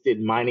the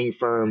listed mining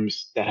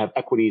firms that have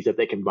equities that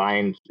they can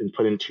bind and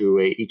put into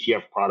a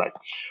ETF product.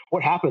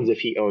 What happens if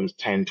he owns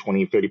 10,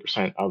 20,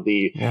 30% of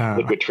the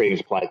liquid trading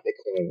supply of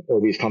Bitcoin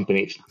or these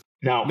companies?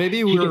 Now,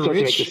 maybe we're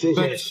rich,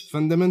 but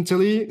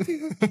fundamentally,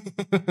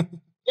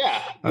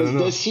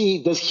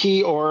 does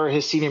he or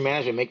his senior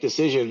management make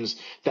decisions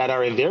that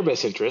are in their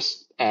best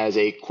interest as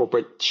a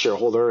corporate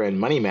shareholder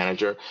and money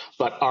manager,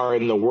 but are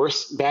in the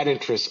worst bad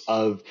interest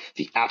of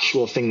the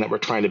actual thing that we're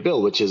trying to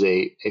build, which is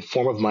a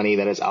form of money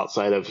that is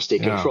outside of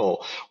state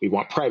control? We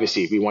want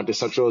privacy, we want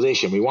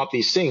decentralization, we want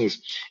these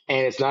things,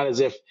 and it's not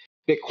as if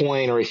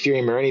Bitcoin or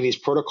Ethereum or any of these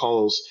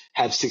protocols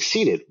have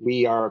succeeded.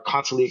 We are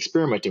constantly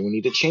experimenting. We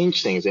need to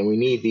change things, and we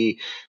need the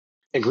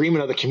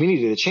agreement of the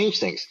community to change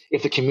things.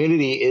 If the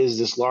community is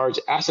this large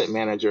asset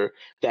manager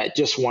that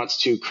just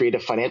wants to create a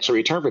financial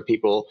return for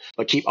people,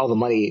 but keep all the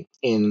money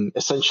in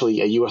essentially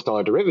a US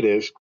dollar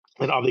derivative,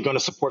 then are they going to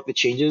support the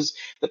changes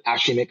that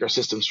actually make our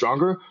system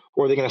stronger?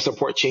 Or are they going to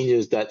support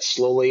changes that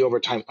slowly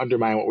over time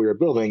undermine what we were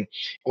building?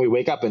 And we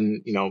wake up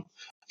in,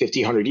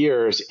 50, 100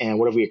 years, and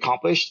what have we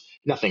accomplished?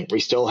 Nothing.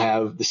 We still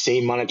have the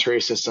same monetary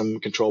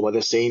system controlled by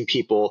the same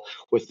people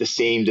with the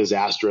same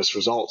disastrous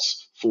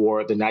results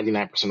for the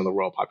 99% of the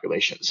world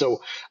population.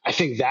 So I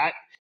think that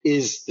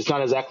it's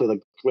not exactly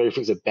like Larry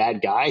Fink's a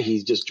bad guy.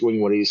 He's just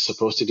doing what he's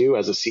supposed to do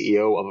as a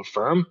CEO of a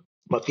firm.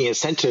 But the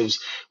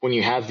incentives when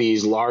you have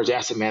these large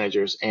asset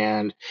managers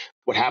and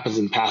what happens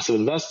in passive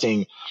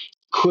investing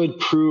could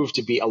prove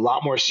to be a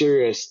lot more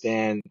serious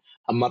than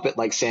a muppet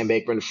like Sam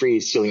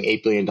Bankman-Fried stealing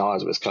 $8 billion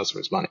of his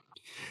customers' money.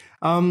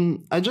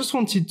 I just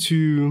wanted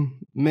to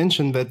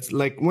mention that,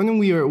 like, when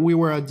we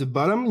were at the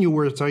bottom, you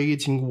were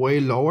targeting way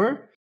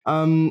lower,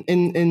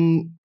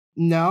 and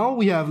now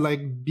we have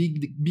like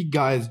big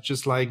guys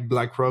just like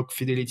BlackRock,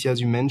 Fidelity, as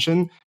you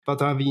mentioned,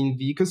 that are in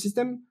the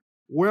ecosystem.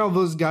 Where are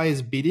those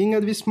guys bidding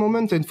at this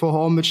moment, and for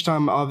how much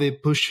time are they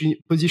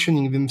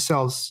positioning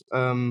themselves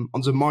on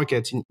the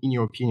market, in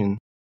your opinion?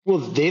 Well,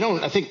 they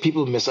don't. I think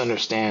people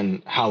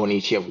misunderstand how an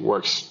ETF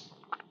works.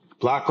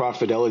 BlackRock,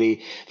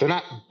 Fidelity, they're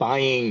not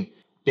buying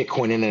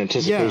Bitcoin in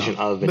anticipation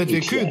of an but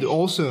ETF.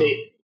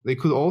 They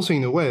could also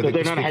in a way they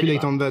could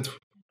speculate on that.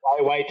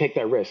 Why take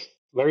that risk?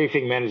 Larry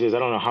Fink manages I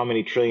don't know how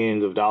many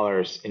trillions of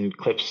dollars and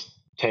clips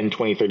 10,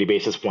 20, 30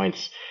 basis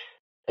points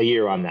a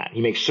year on that.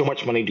 He makes so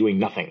much money doing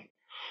nothing.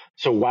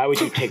 So why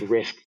would you take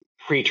risk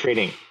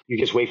pre-trading. You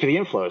just wait for the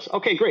inflows.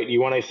 Okay, great.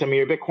 You want to send me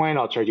your Bitcoin?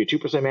 I'll charge you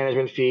 2%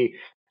 management fee.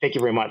 Thank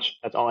you very much.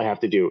 That's all I have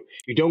to do.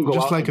 You don't go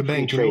just out like and a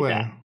bank trade in a way.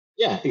 that.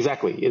 Yeah,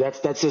 exactly.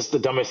 That's just the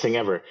dumbest thing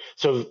ever.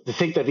 So to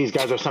think that these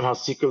guys are somehow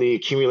secretly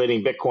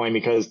accumulating Bitcoin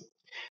because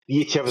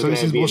the ETF is going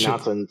to be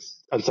announced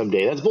on some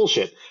day, that's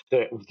bullshit.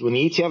 When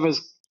the ETF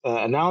is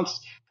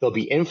announced, there'll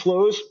be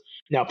inflows.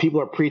 Now,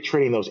 people are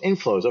pre-trading those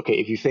inflows. Okay,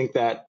 if you think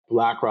that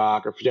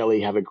BlackRock or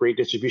Fidelity have a great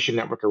distribution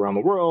network around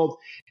the world,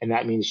 and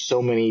that means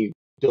so many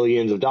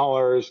billions of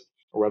dollars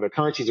or other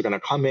currencies are going to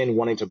come in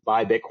wanting to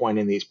buy Bitcoin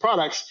in these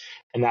products,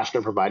 and that's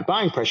going to provide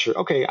buying pressure.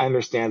 Okay, I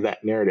understand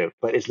that narrative,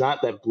 but it's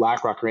not that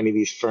BlackRock or any of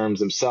these firms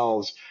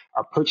themselves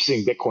are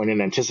purchasing Bitcoin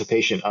in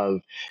anticipation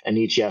of an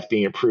ETF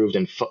being approved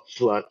and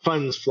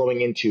funds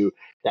flowing into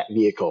that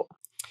vehicle.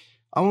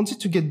 I wanted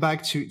to get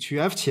back to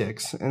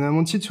FTX, and I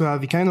wanted to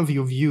have kind of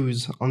your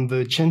views on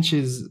the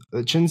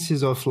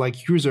chances of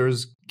like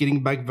users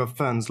getting back their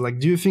funds. Like,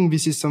 do you think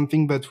this is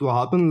something that will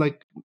happen?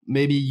 Like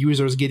maybe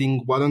users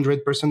getting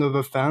 100% of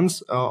their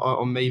funds,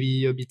 or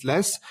maybe a bit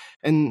less?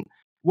 And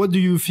what do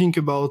you think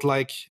about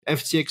like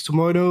FTX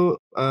tomorrow?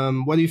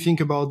 What do you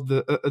think about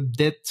a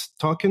debt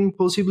token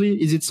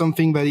possibly? Is it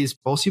something that is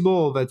possible,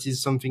 or that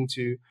is something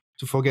to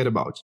forget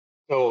about?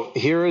 So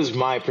here is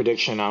my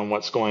prediction on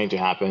what's going to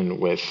happen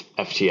with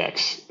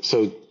FTX.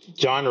 So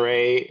John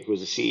Ray, who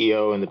was the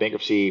CEO in the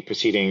bankruptcy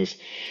proceedings,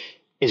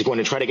 is going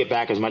to try to get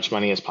back as much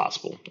money as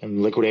possible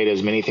and liquidate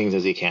as many things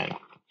as he can.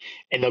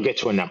 And they'll get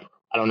to a number.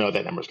 I don't know what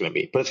that number is going to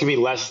be, but it's going to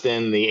be less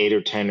than the 8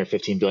 or 10 or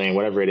 15 billion,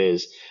 whatever it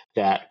is,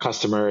 that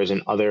customers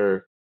and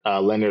other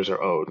lenders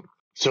are owed.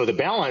 So the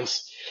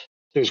balance,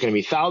 there's going to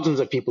be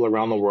thousands of people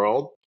around the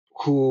world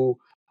who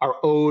are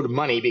owed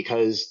money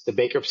because the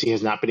bankruptcy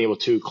has not been able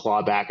to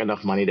claw back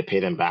enough money to pay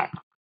them back.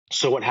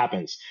 So what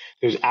happens?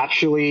 There's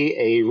actually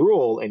a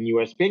rule in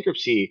U.S.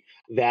 bankruptcy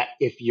that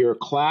if your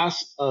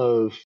class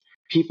of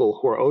people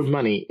who are owed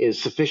money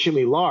is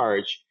sufficiently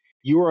large,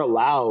 you are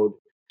allowed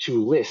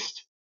to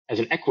list as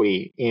an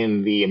equity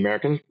in the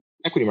American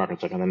equity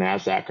markets, like on the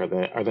NASDAQ or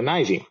the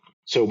NYSE.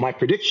 So my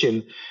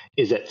prediction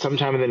is that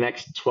sometime in the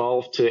next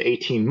 12 to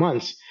 18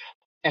 months,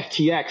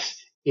 FTX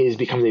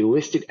becomes a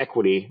listed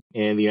equity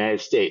in the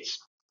United States.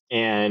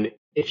 And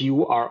if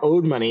you are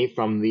owed money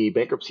from the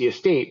bankruptcy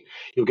estate,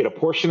 you'll get a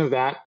portion of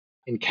that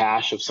in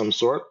cash of some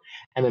sort.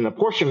 And then a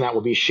portion of that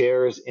will be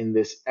shares in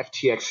this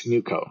FTX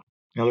NewCo.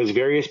 Now, there's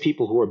various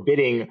people who are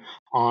bidding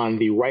on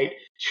the right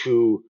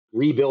to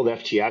rebuild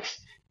FTX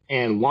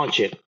and launch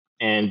it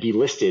and be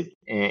listed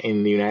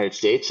in the United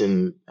States.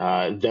 And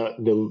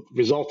the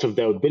results of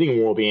the bidding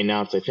war will be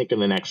announced, I think, in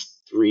the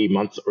next 3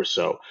 months or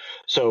so.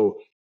 So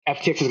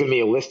FTX is going to be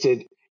a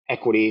listed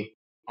equity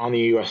on the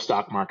U.S.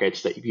 stock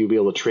markets that you'll be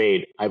able to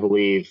trade, I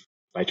believe,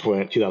 by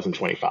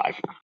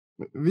 2025.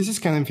 This is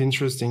kind of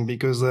interesting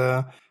because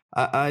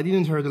I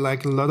didn't heard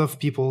like a lot of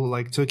people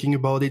like talking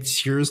about it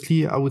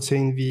seriously, I would say,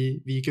 in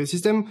the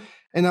ecosystem.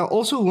 And I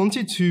also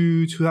wanted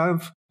to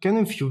have kind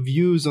of your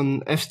views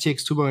on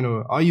FTX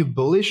 2.0. Are you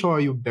bullish or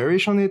are you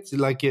bearish on it?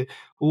 Like,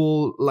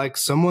 will like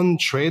someone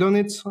trade on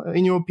it,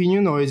 in your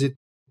opinion, or is it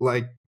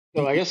like?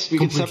 So I guess we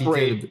can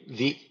separate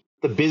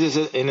the business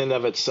in and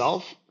of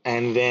itself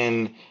and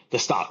then the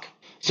stock.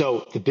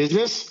 So the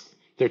business,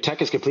 their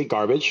tech is complete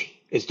garbage.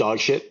 It's dog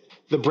shit.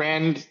 The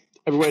brand,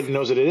 everybody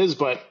knows what it is,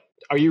 but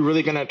are you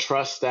really going to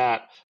trust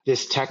that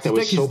this tech that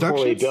was so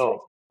poorly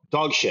built?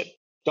 Dog shit.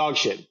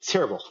 It's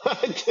terrible.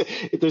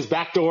 There's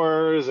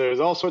backdoors. There's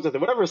all sorts of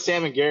things. Whatever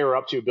Sam and Gary were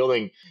up to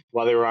building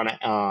while they were on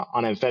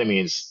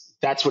amphetamines,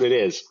 that's what it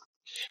is.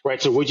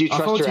 Right? So would you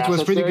trust your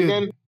assets there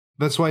again?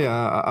 That's why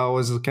I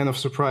was kind of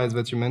surprised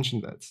that you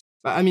mentioned that.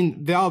 I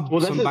mean, there are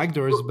some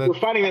backdoors, but we're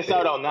finding this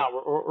out now.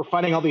 We're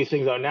finding all these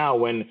things out now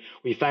when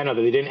we find out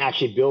that they didn't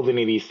actually build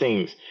any of these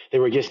things. They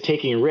were just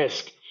taking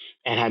risk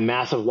and had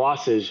massive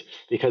losses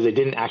because they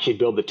didn't actually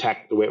build the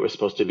tech the way it was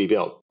supposed to be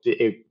built.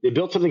 They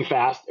built something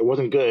fast. It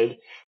wasn't good.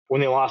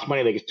 When they lost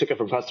money, they just took it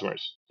from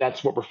customers.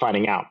 That's what we're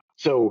finding out.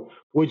 So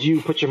would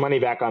you put your money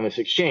back on this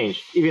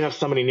exchange, even if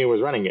somebody new was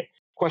running it?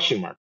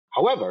 Question mark.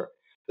 However,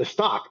 the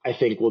stock, I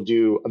think, will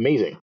do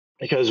amazing.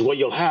 Because what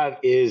you'll have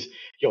is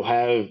you'll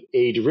have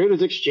a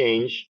derivatives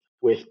exchange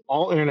with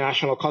all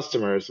international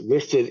customers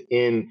listed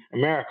in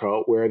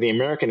America, where the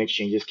American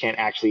exchanges can't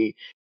actually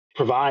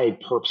provide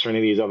perps or any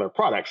of these other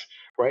products,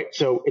 right?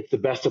 So it's the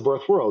best of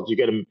both worlds. You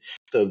get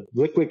the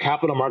liquid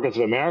capital markets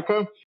of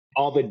America,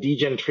 all the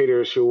degen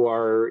traders who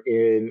are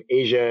in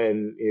Asia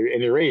and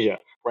in Eurasia,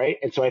 right?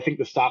 And so I think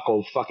the stock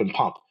will fucking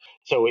pump.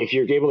 So if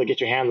you're able to get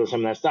your hands on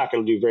some of that stock,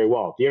 it'll do very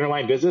well. The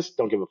underlying business,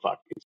 don't give a fuck.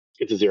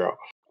 It's a zero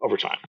over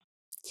time.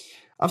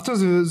 After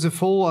the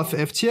fall of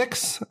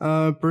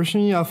FTX,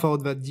 personally, I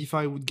thought that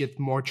DeFi would get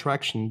more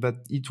traction, that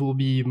it will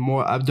be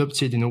more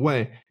adopted in a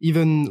way,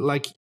 even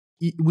like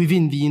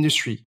within the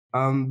industry.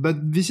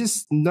 But this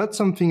is not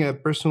something I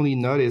personally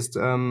noticed.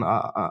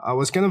 I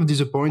was kind of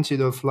disappointed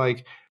of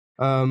like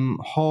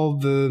how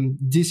the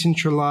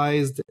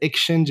decentralized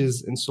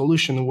exchanges and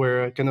solutions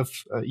were kind of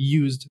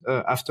used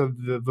after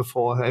the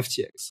fall of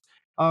FTX.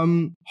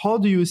 How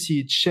do you see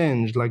it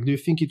change? Like, do you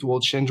think it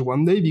will change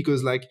one day?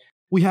 Because like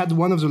we had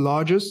one of the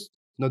largest,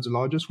 not the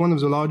largest, one of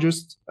the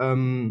largest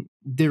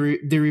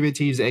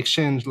derivatives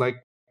exchange like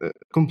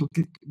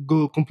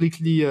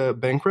completely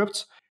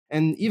bankrupt.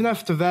 And even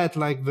after that,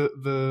 like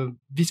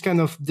this kind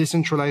of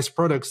decentralized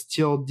product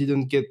still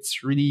didn't get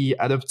really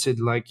adopted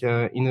like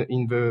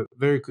in the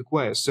very quick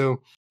way.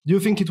 So do you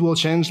think it will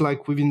change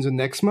like within the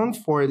next month,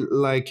 or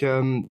like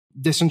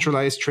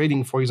decentralized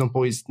trading, for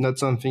example, is not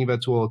something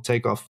that will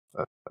take off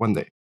one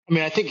day? I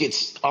mean, I think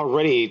it's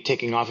already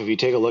taking off. If you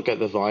take a look at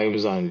the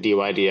volumes on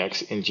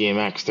dYdX and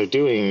GMX, they're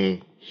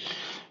doing,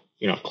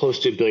 close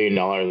to $1 billion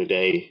a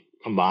day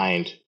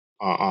combined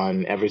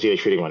on every daily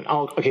trading one.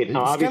 Oh, okay.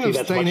 Now, it's obviously, kind of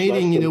that's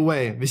stagnating in a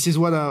way. This is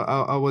what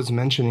I was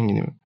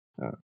mentioning.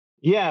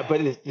 Yeah,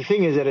 but the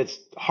thing is that it's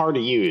hard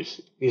to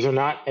use.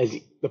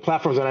 The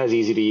platforms are not as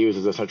easy to use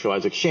as a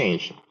centralized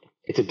exchange.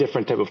 It's a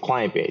different type of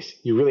client base.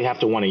 You really have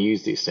to want to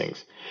use these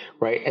things,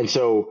 right? And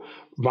so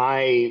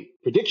my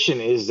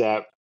prediction is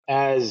that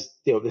as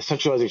the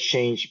centralized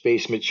exchange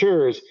base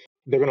matures,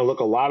 they're going to look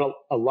a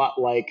lot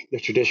like the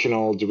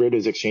traditional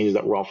derivatives exchanges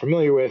that we're all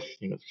familiar with.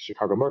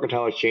 Chicago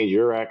Mercantile Exchange,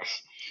 Eurex,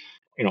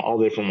 all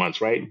the different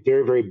ones, right?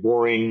 Very, very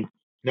boring,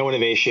 no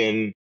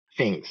innovation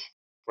things,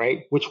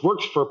 right? Which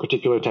works for a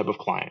particular type of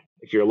client.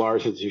 If you're a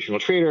large institutional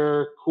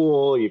trader,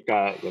 cool, you've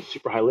got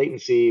super high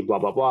latency, blah,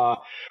 blah, blah,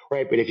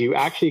 right? But if you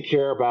actually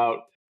care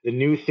about the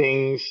new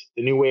things,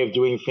 the new way of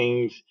doing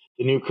things,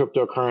 the new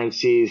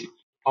cryptocurrencies,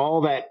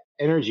 all that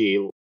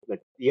energy,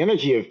 like the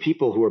energy of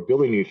people who are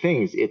building new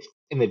things, it's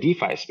in the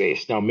DeFi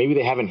space. Now, maybe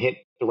they haven't hit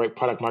the right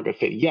product market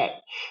fit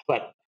yet,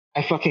 but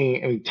I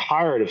fucking am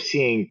tired of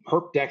seeing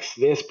perp decks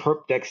this,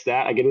 perp decks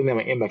that. I get into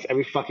my inbox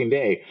every fucking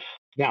day.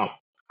 Now,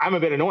 I'm a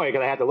bit annoyed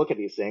because I have to look at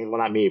these things. Well,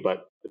 not me,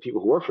 but the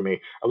people who work for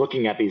me are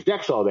looking at these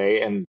decks all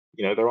day, and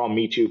they're all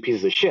Me Too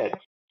pieces of shit.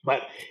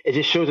 But it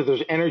just shows that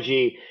there's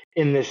energy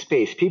in this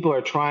space. People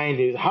are trying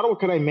to,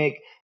 can I make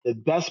the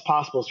best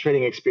possible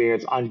trading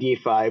experience on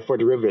DeFi for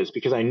derivatives?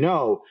 Because I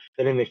know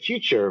that in the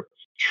future,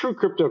 true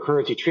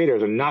cryptocurrency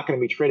traders are not going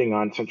to be trading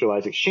on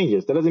centralized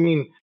exchanges. That doesn't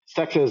mean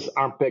SEXs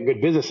aren't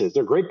good businesses.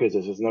 They're great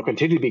businesses, and they'll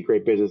continue to be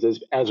great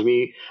businesses as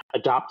we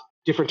adopt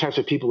different types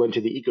of people into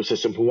the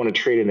ecosystem who want to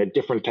trade in a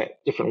different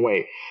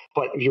way.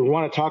 But if you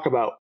want to talk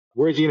about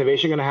where's the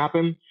innovation going to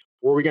happen,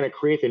 where are we going to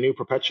create the new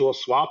perpetual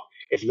swap,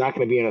 it's not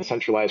going to be in a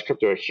centralized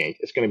crypto exchange.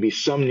 It's going to be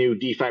some new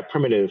DeFi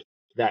primitive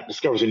that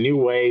discovers a new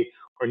way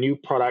or new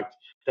product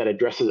that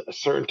addresses a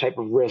certain type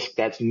of risk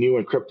that's new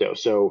in crypto.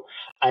 So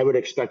I would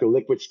expect a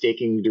liquid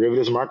staking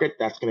derivatives market.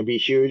 That's going to be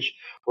huge.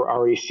 We're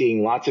already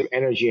seeing lots of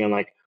energy on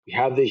we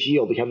have this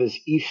yield, we have this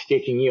ETH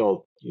staking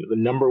yield, the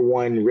number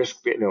one risk,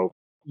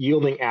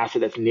 yielding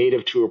asset that's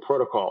native to a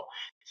protocol.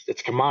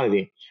 It's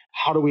commodity.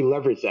 How do we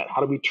leverage that?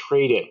 How do we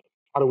trade it?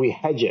 How do we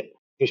hedge it?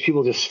 There's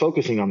people just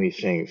focusing on these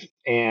things.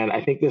 And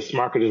I think this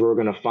market is where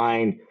we're going to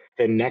find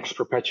the next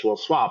perpetual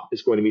swap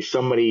is going to be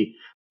somebody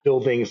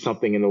building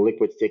something in the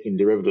liquid staking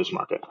derivatives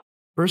market.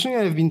 Personally,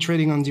 I've been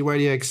trading on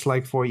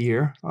dYdX for a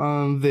year.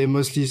 They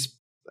mostly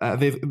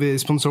they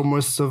sponsor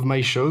most of my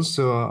shows.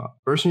 So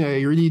personally,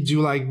 I really do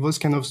like those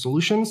kind of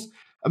solutions.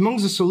 Among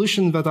the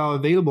solutions that are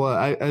available,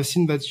 I've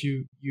seen that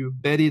you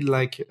betted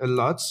a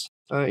lot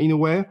in a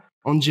way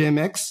on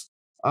GMX.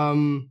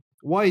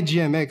 Why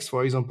GMX,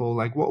 for example?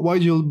 Why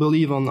do you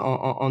believe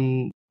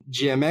on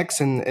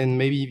GMX and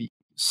maybe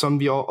some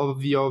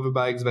of the other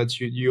bags that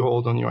you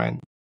hold on your end?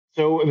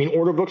 So, I mean,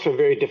 order books are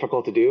very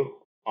difficult to do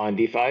on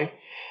DeFi.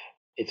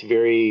 It's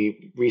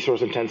very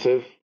resource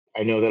intensive.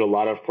 I know that a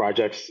lot of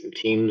projects,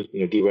 teams,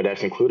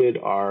 dYdX included,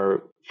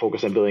 are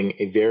focused on building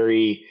a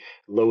very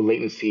low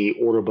latency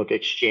order book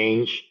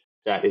exchange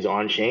that is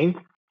on chain.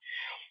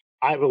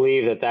 I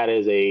believe that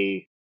is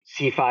a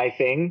CeFi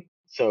thing,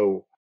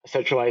 so a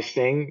centralized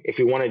thing. If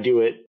we want to do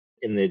it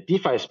in the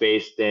DeFi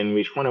space, then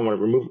we want to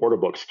remove order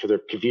books because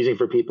they're confusing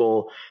for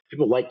people.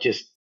 People like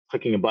just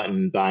clicking a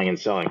button, buying and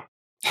selling.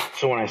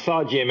 So when I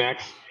saw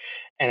GMX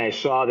and I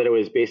saw that it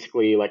was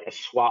basically like a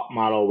swap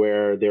model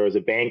where there was a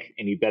bank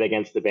and you bet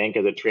against the bank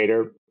as a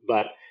trader,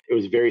 but it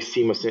was very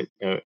seamless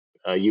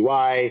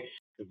UI.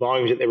 The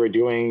volumes that they were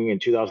doing in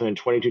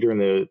 2022 during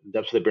the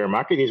depths of the bear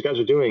market, these guys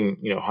were doing,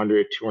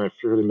 100, 200,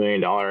 $300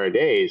 million a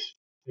days.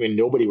 I mean,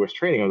 nobody was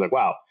trading. I was like,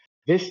 wow,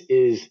 this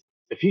is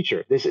the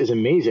future. This is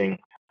amazing.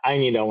 I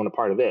want a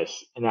part of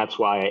this. And that's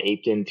why I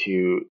aped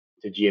into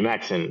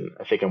GMX. And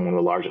I think I'm one of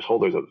the largest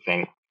holders of the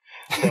thing.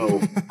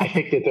 So I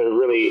think that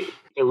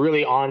they're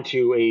really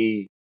onto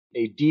a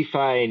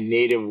DeFi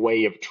native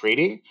way of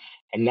trading.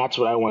 And that's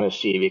what I want to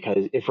see,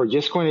 because if we're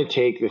just going to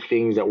take the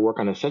things that work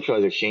on a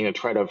centralized exchange and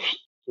try to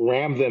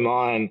ram them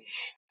on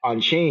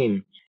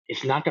chain,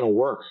 it's not going to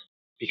work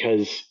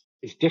because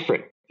it's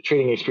different. The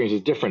trading experience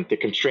is different. The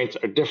constraints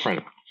are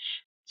different.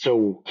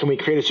 So can we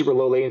create a super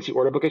low latency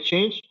order book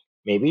exchange?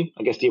 Maybe.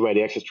 I guess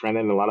dYdX is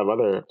trending in a lot of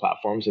other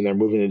platforms, and they're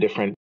moving to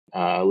different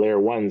layer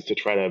ones to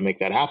try to make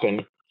that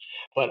happen.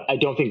 But I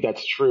don't think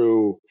that's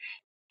true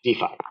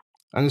DeFi.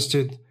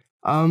 Understood.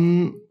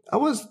 I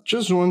was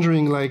just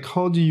wondering,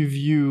 how do you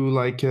view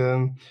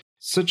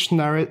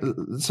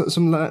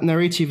some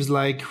narratives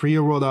like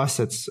real world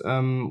assets.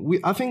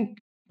 I think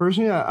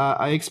personally,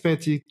 I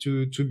expect it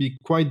to be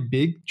quite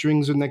big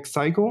during the next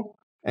cycle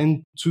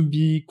and to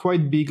be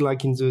quite big,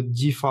 like in the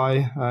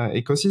DeFi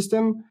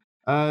ecosystem.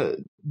 Do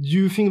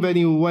you think that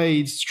in a way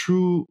it's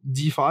true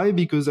DeFi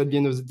because at the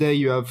end of the day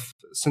you have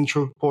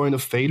central point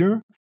of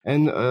failure?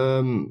 And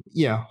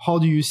how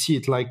do you see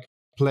it like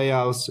play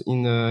out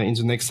in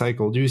the next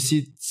cycle? Do you see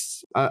it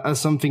as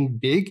something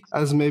big,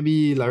 as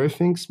maybe Larry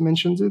Finks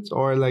mentioned it,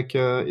 or like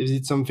is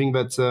it something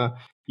that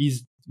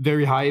is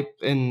very hype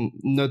and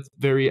not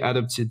very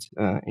adapted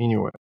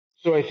anywhere?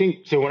 So I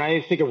think when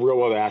I think of real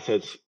world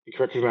assets,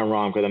 correct me if I'm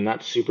wrong because I'm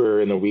not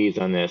super in the weeds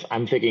on this.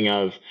 I'm thinking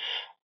of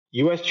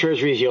U.S.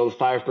 Treasuries yield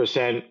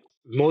 5%.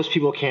 Most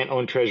people can't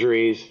own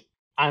Treasuries.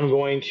 I'm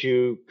going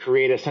to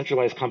create a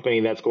centralized company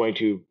that's going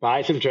to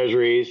buy some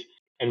Treasuries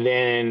and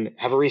then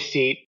have a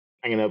receipt.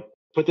 I'm going to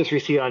put this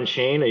receipt on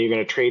chain, and you're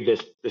going to trade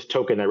this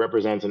token that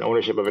represents an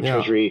ownership of a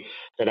treasury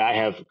that I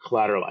have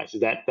collateralized.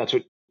 That's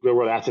what real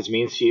world assets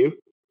means to you?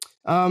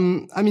 I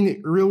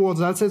mean, real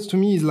world assets to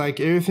me is like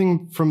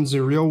everything from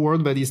the real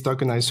world that is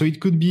tokenized. So it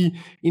could be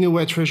in a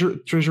way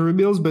treasury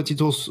bills, but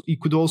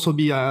it could also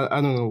be I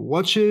don't know,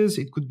 watches.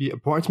 It could be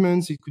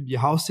apartments. It could be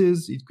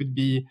houses. It could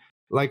be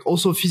like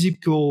also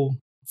physical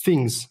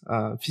things,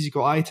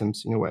 physical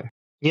items in a way.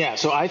 Yeah.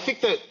 So I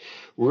think that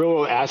real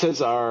world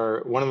assets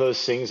are one of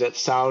those things that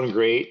sound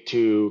great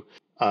to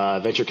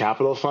venture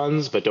capital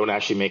funds, but don't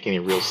actually make any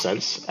real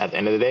sense at the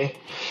end of the day.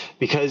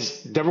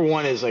 Because number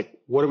one is like,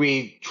 what are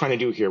we trying to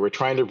do here? We're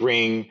trying to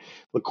bring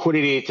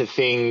liquidity to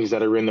things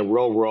that are in the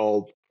real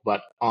world,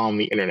 but on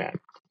the internet,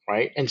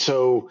 right? And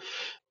so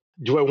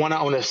do I want to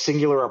own a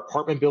singular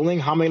apartment building?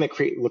 How am I going to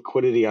create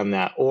liquidity on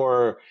that?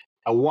 Or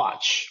a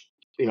watch?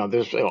 I'm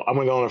going to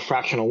go on a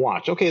fractional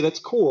watch. Okay, that's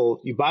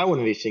cool. You buy one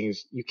of these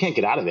things, you can't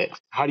get out of it.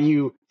 How do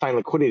you find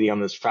liquidity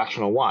on this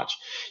fractional watch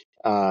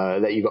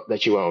that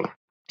you own?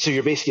 So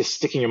you're basically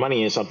sticking your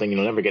money in something and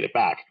you'll never get it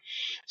back.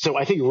 So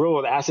I think real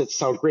world assets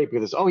sound great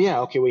because we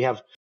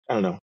have, I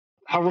don't know,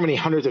 however many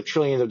hundreds of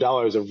trillions of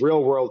dollars of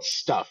real world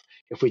stuff.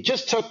 If we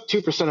just took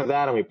 2% of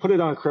that and we put it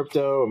on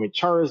crypto and we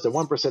charged a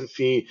 1%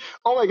 fee,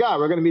 oh my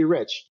God, we're going to be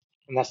rich.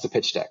 And that's the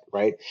pitch deck,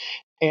 right?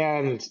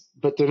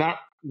 But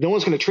no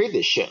one's going to trade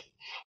this shit.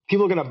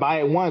 People are going to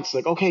buy it once,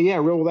 like, okay, yeah,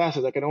 real world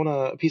assets, I can own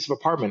a piece of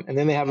apartment. And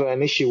then they have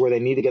an issue where they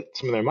need to get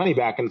some of their money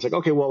back. And it's like,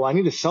 okay, well, I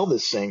need to sell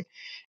this thing.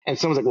 And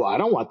someone's like, well, I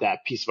don't want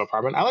that piece of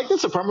apartment. I like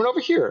this apartment over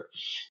here.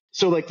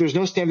 So like, there's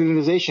no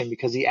standardization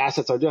because the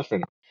assets are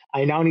different.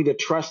 I now need to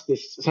trust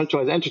this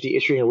centralized entity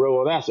issuing a real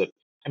world asset.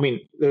 I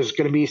mean, there's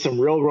going to be some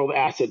real world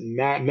asset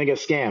mega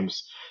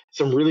scams.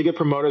 Some really good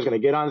promoters going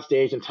to get on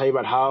stage and tell you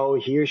about how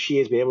he or she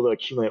has been able to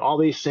accumulate all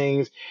these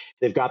things.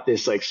 They've got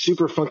this like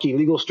super funky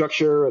legal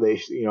structure, or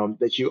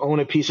that you own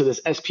a piece of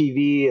this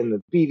SPV and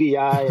the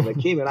BVI and the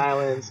Cayman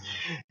Islands.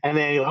 And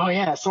then you're like, oh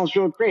yeah, that sounds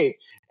real great.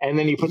 And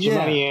then you put your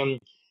money in,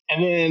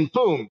 and then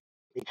boom,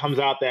 it comes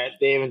out that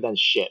they haven't done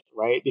shit,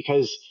 right?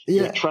 Because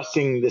you're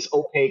trusting this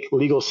opaque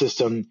legal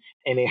system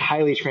in a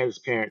highly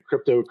transparent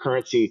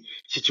cryptocurrency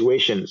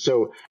situation.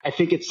 So I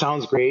think it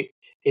sounds great.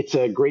 It's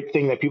a great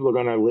thing that people are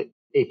going to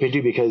ape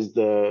into because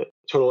the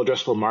total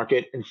addressable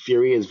market in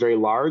theory is very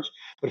large,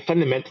 but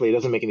fundamentally it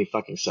doesn't make any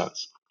fucking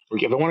sense.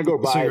 If I want to go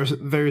buy, so you're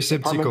very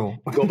skeptical.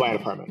 Go buy an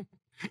apartment.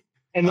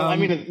 And I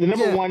mean, the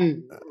number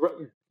one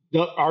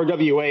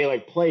RWA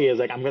like play is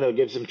like, I'm going to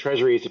give some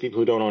treasuries to people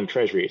who don't own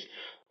treasuries.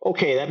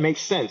 Okay, that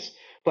makes sense.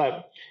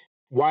 But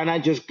why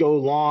not just go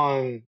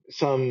long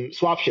some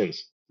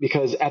swaptions?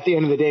 Because at the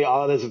end of the day,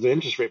 all it is an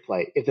interest rate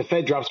play. If the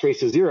Fed drops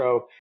rates to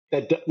zero,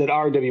 that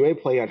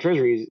RWA play on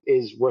treasuries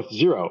is worth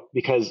zero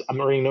because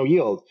I'm earning no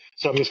yield.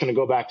 So I'm just going to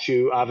go back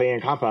to avec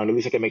and compound. At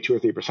least I can make 2 or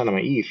 3% on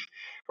my ETH,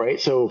 right?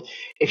 So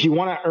if you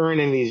want to earn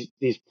in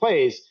these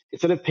plays,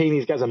 instead of paying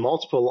these guys a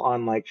multiple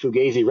on like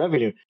Fugazi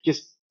revenue,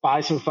 just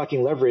buy some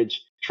fucking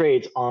leverage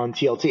trades on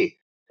TLT.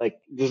 Like,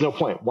 there's no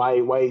point.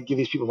 Why give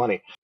these people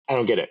money? I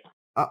don't get it.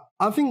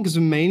 I think the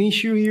main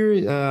issue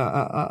here,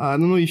 I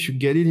don't know if you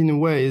get it in a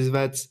way, is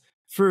that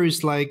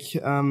first, like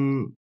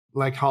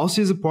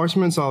houses,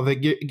 apartments are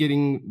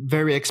getting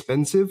very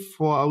expensive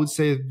for, I would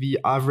say, the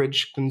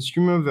average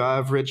consumer, the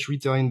average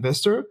retail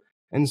investor.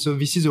 And so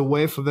this is a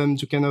way for them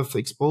to kind of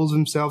expose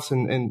themselves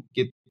and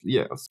get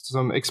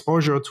some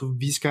exposure to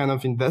these kind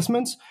of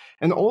investments.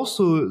 And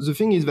also the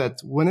thing is that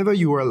whenever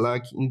you are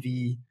like in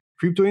the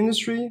crypto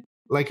industry,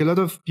 like a lot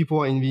of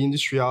people in the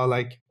industry are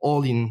like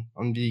all in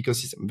on the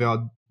ecosystem. They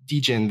are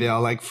degen. They are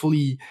like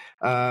fully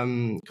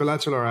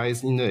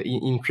collateralized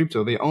in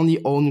crypto. They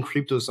only own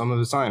crypto some of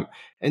the time.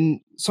 And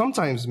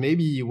sometimes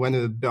maybe when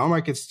a bear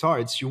market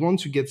starts, you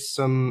want to get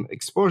some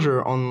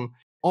exposure on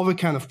other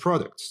kind of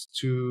products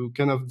to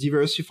kind of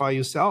diversify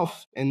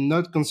yourself and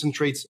not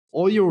concentrate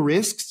all your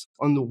risks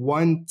on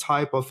one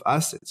type of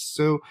assets.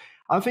 So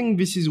I think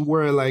this is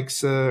where like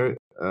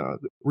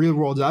real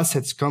world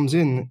assets comes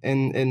in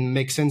and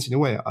makes sense in a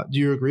way. Do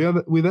you agree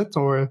with that,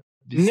 or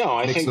No,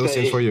 I makes think no that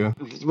sense for you.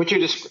 what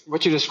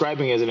you're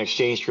describing is an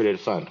exchange traded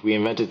fund. We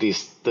invented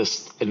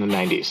this in the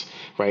 90s,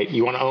 right?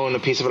 You want to own a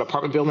piece of an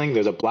apartment building?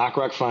 There's a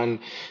BlackRock fund.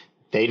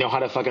 They know how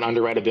to fucking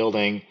underwrite a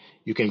building.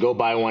 You can go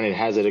buy one. It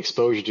has an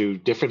exposure to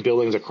different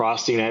buildings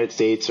across the United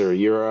States or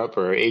Europe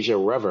or Asia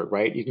or wherever,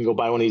 right? You can go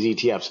buy one of these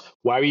ETFs.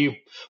 Why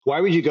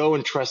would you go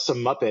and trust some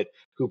Muppet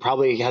who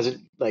probably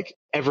hasn't like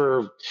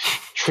ever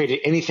traded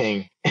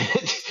anything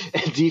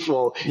at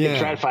default and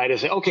TradFi to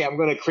say, okay, I'm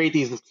going to create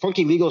these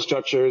funky legal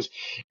structures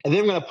and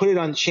then I'm going to put it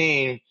on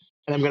chain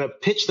and I'm going to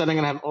pitch that I'm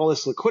going to have all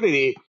this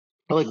liquidity.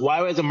 Like,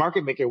 why as a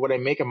market maker would I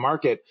make a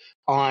market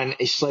on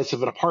a slice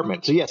of an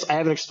apartment? So yes, I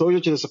have an exposure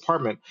to this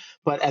apartment,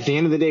 but at the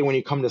end of the day, when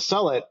you come to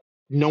sell it,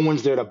 no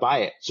one's there to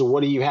buy it. So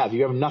what do you have?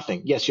 You have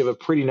nothing. Yes, you have a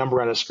pretty number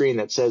on a screen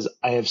that says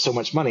I have so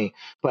much money,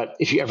 but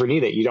if you ever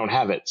need it, you don't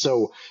have it.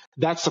 So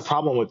that's the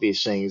problem with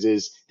these things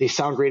is they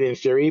sound great in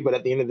theory, but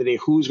at the end of the day,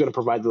 who's going to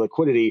provide the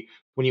liquidity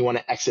when you want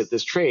to exit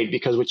this trade?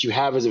 Because what you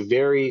have is a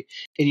very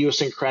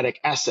idiosyncratic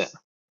asset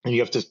and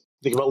you have to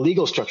think about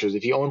legal structures.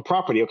 If you own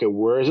property, okay,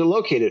 where is it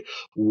located?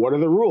 What are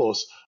the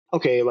rules?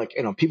 Okay, like,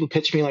 people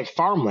pitch me like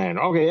farmland.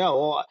 Okay, yeah,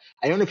 well,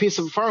 I own a piece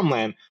of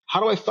farmland. How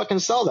do I fucking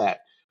sell that?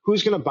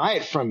 Who's going to buy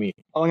it from me?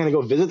 Oh, I'm going to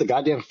go visit the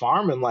goddamn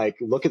farm and like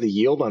look at the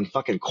yield on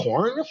fucking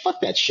corn?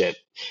 Fuck that shit.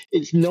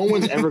 No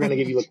one's ever going to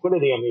give you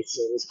liquidity on these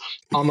things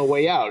on the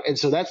way out. And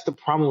so that's the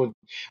problem with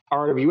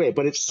RWA.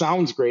 But it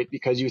sounds great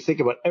because you think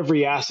about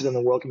every asset in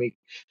the world can be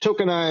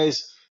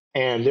tokenized,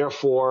 and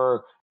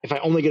therefore, if I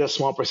only get a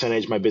small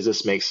percentage, my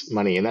business makes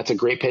money. And that's a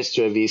great pitch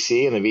to a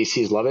VC, and the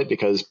VCs love it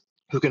because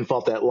who can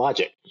fault that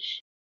logic?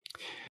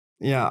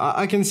 Yeah,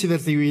 I can see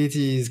that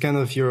liquidity is kind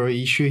of your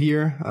issue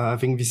here. I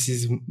think this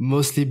is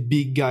mostly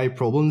big guy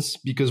problems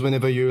because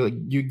whenever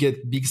you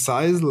get big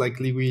size, like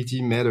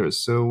liquidity matters.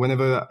 So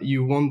whenever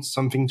you want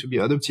something to be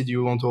adopted,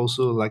 you want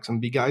also like some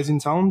big guys in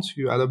town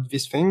to adopt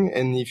this thing.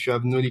 And if you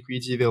have no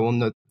liquidity,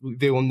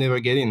 they will never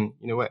get in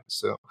a way.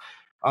 So,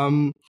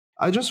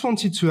 I just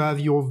wanted to have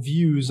your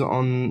views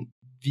on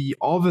the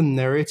other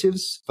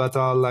narratives that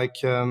are like,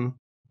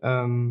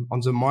 on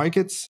the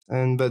market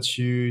and that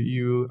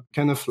you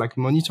kind of like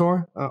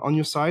monitor on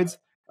your side.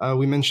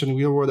 We mentioned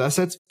real world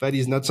assets. That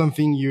is not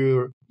something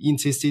you're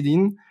interested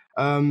in.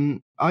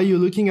 Are you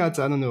looking at,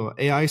 I don't know,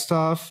 AI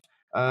stuff,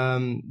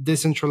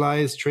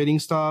 decentralized trading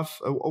stuff?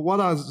 What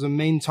are the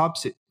main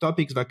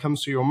topics that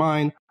comes to your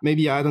mind?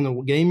 Maybe, I don't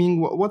know,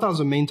 gaming. What are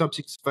the main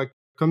topics that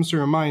comes to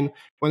your mind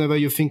whenever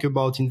you think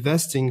about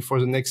investing for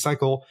the next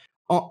cycle?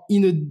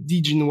 In a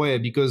digital way,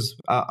 because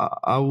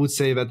I would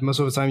say that most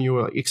of the time you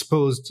are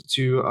exposed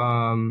to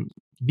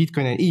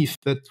Bitcoin and ETH,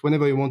 but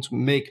whenever you want to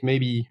make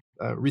maybe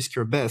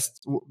riskier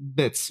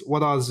bets,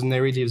 what are the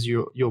narratives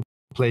you're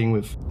playing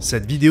with?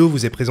 Cette vidéo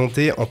vous est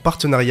présentée en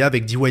partenariat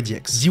avec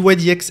dYdX.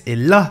 dYdX est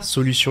la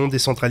solution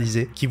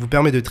décentralisée qui vous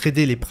permet de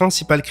trader les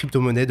principales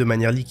crypto-monnaies de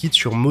manière liquide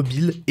sur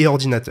mobile et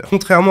ordinateur.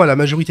 Contrairement à la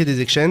majorité des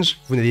exchanges,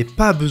 vous n'avez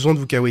pas besoin de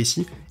vous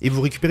KYC et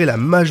vous récupérez la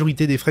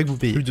majorité des frais que vous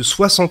payez. Plus de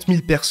 60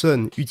 000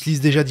 personnes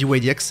utilisent déjà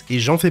dYdX et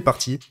j'en fais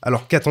partie,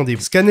 alors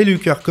qu'attendez-vous? Scannez le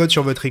QR code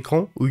sur votre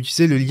écran ou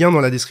utilisez le lien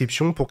dans la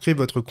description pour créer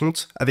votre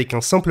compte avec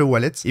un simple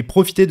wallet et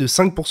profitez de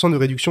 5% de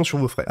réduction sur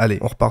vos frais. Allez,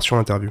 on repart sur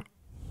l'interview.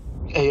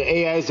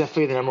 AI is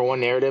definitely the number one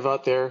narrative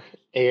out there.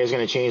 AI is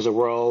going to change the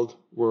world.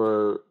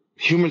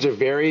 Humans are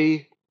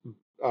very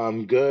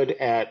good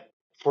at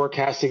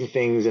forecasting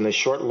things in the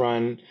short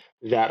run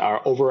that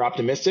are over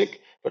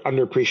optimistic, but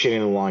underappreciating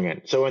in the long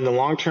end. So in the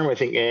long term, I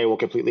think AI will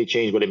completely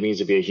change what it means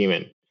to be a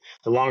human.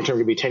 The long term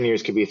could be 10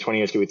 years, could be 20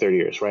 years, could be 30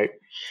 years, right?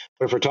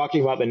 But if we're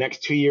talking about the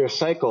next 2-year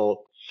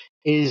cycle,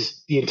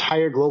 is the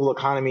entire global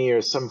economy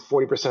or some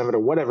 40% of it or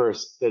whatever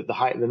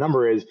the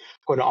number is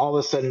going to all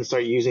of a sudden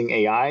start using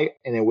AI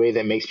in a way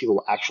that makes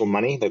people actual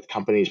money, that the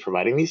company is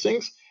providing these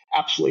things?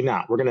 Absolutely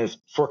not. We're going to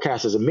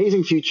forecast this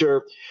amazing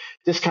future,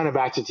 discount it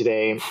back to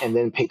today, and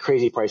then pay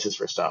crazy prices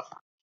for stuff.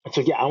 And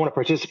so, yeah, I want to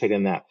participate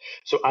in that.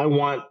 But I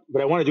want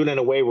to do it in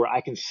a way where I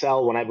can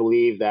sell when I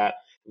believe that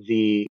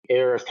the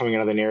air is coming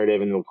out of the narrative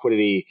and the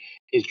liquidity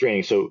is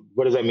draining. So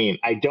what does that mean?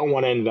 I don't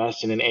want to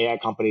invest in an AI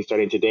company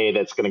starting today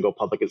that's going to go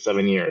public in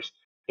 7 years.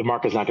 The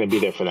market's not going to be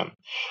there for them.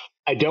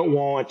 I don't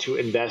want to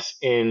invest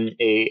in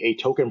a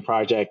token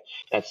project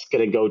that's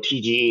going to go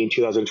TGE in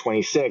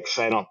 2026.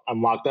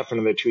 I'm locked up for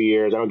another 2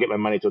 years. I don't get my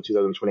money till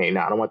 2028. No,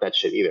 I don't want that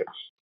shit either.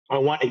 I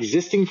want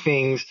existing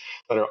things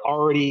that are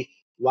already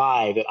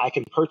live that I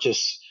can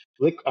purchase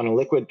on a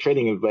liquid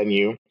trading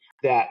venue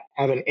that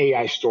have an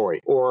AI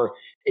story, or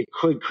it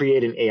could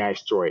create an AI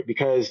story,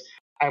 because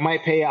I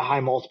might pay a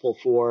high multiple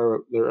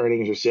for their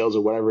earnings or sales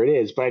or whatever it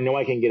is, but I know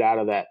I can get out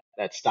of that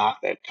stock,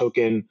 that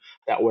token,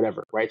 that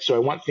whatever, right? So I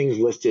want things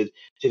listed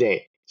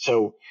today.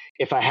 So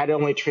if I had to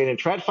only trade in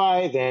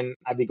TradFi, then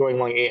I'd be going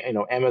along,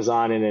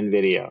 Amazon and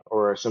Nvidia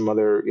or some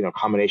other,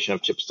 combination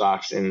of chip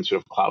stocks and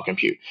sort of cloud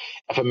compute.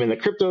 If I'm in the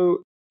crypto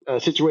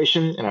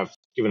situation, and I've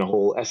given a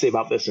whole essay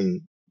about this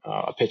in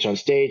a pitch on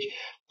stage,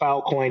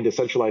 Filecoin,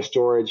 decentralized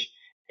storage,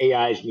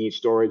 AIs need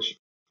storage.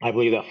 I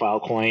believe that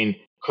Filecoin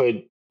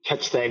could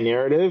catch that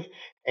narrative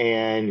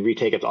and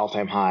retake its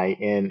all-time high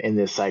in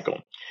this cycle.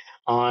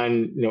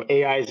 on,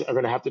 AIs are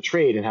going to have to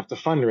trade and have to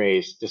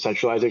fundraise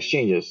decentralized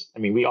exchanges. I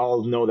mean, we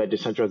all know that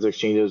decentralized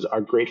exchanges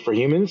are great for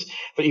humans,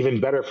 but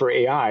even better for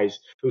AIs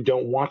who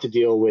don't want to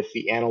deal with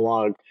the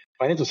analog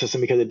financial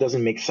system because it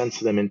doesn't make sense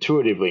to them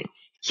intuitively.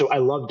 So I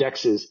love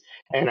DEXs,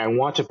 and I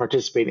want to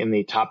participate in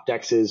the top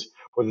DEXs,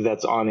 whether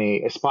that's on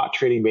a spot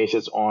trading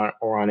basis or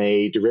on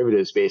a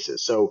derivatives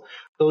basis. So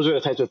those are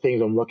the types of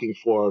things I'm looking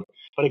for.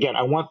 But again,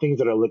 I want things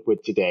that are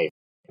liquid today.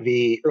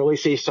 The early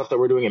stage stuff that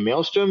we're doing in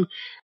Maelstrom,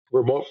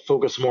 we're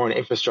focused more on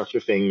infrastructure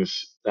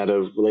things that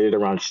are related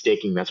around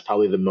staking. That's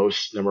probably the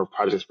most number of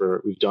projects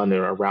we've done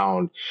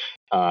around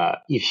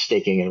ETH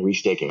staking and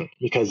restaking,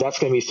 because that's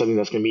going to be something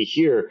that's going to be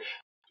here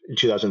in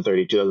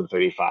 2030,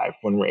 2035,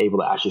 when we're able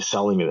to actually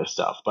sell into this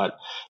stuff. But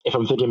if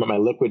I'm thinking about my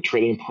liquid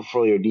trading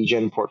portfolio,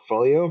 DGen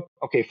portfolio,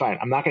 okay, fine.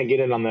 I'm not going to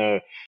get in on the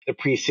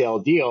pre-sale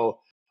deal.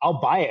 I'll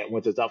buy it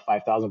once it's up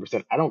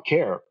 5,000%. I don't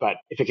care. But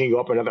if it can go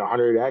up another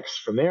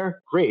 100x from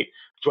there, great.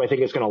 Do I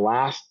think it's going to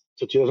last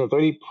to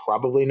 2030?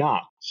 Probably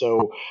not.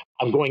 So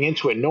I'm going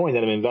into it knowing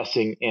that I'm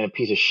investing in a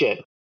piece of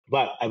shit.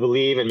 But I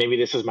believe, and maybe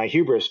this is my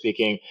hubris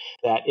speaking,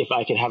 that if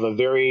I can have a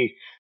very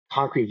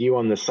concrete view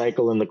on the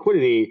cycle and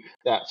liquidity,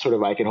 that sort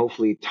of I can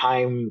hopefully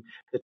time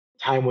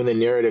when the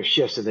narrative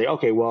shifts and say,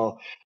 okay, well,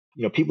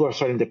 people are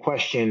starting to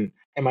question,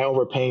 am I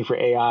overpaying for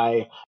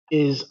AI?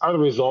 Are the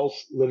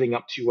results living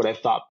up to what I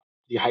thought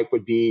the hype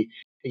would be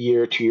a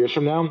year or 2 years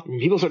from now? When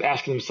people start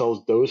asking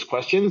themselves those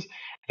questions,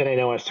 then I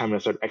know it's time to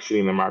start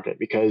exiting the market,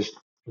 because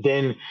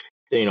then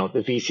the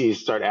VCs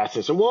start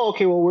asking, so,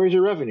 where's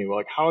your revenue?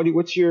 Like,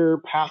 what's your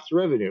path to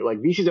revenue? Like,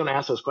 VCs don't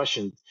ask those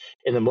questions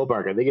in the bull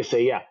market. They just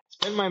say, yeah,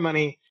 spend my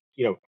money,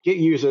 get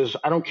users.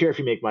 I don't care if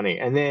you make money.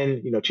 And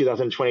then,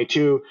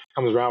 2022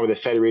 comes around where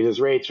the Fed raises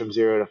rates from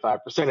 0 to 5%.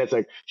 It's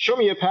like, show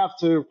me a path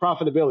to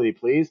profitability,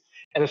 please.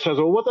 And it says,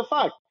 well, what the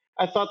fuck?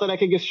 I thought that I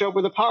could just show up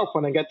with a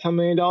PowerPoint and get $10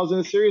 million in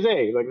a Series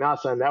A. Like, nah,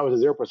 son, that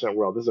was a 0%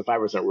 world. This is a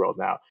 5% world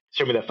now.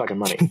 Show me that fucking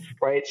money,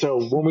 right?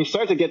 So when we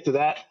start to get to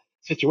that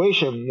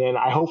situation, then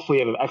I hopefully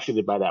have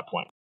exited by that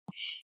point.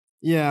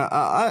 Yeah,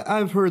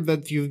 I've heard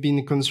that you've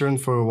been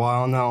concerned for a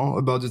while now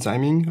about the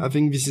timing. I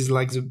think this is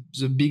like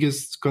the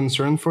biggest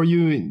concern for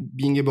you,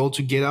 being able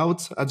to get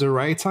out at the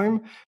right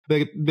time.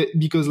 But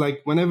because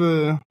like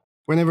whenever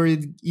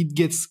it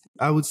gets,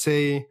 I would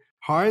say,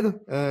 hard,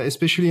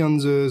 especially on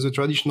the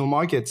traditional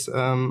markets,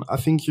 I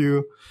think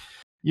you're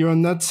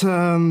not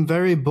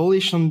very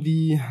bullish on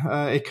the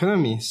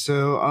economy.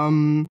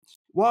 So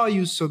why are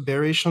you so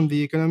bearish on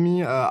the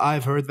economy?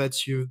 I've heard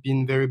that you've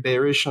been very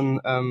bearish on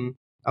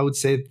I would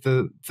say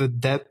the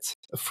debt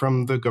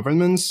from the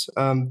governments,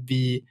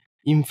 the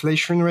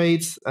inflation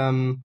rates,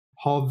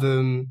 how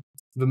the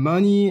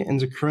money and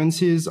the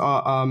currencies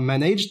are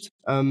managed.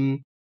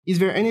 Is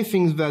there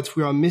anything that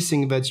we are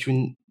missing that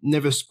you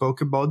never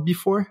spoke about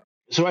before?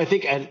 So I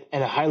think at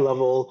a high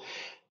level,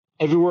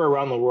 everywhere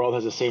around the world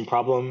has the same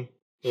problem,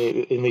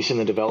 at least in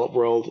the developed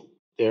world.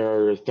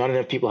 There's not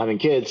enough people having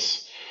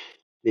kids.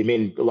 They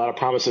made a lot of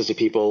promises to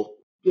people.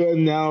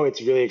 Now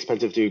it's really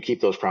expensive to keep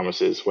those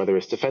promises, whether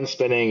it's defense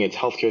spending, it's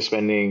healthcare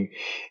spending,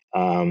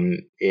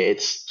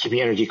 it's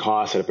keeping energy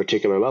costs at a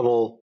particular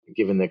level,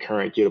 given the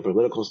current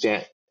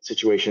geopolitical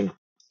situation.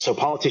 So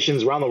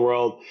politicians around the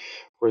world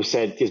were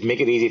said, just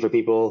make it easy for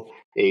people.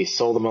 They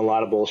sold them a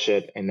lot of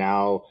bullshit, and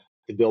now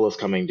the bill is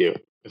coming due.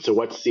 And so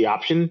what's the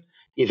option?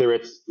 Either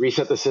it's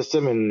reset the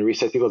system and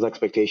reset people's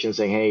expectations,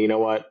 saying, hey, you know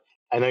what?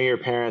 I know your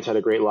parents had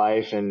a great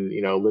life and,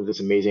 lived this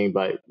amazing,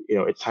 but,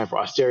 it's time for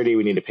austerity.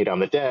 We need to pay down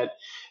the debt.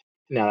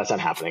 No, that's not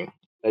happening.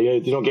 You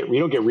don't get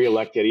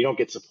reelected. You don't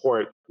get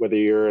support, whether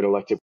you're an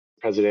elected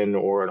president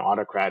or an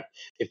autocrat.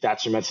 If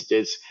that's your message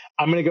is,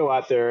 I'm going to go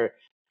out there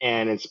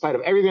and in spite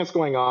of everything that's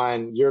going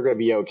on, you're going to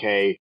be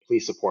okay.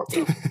 Please support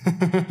me.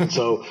 And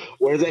so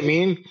what does that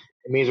mean?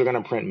 It means we're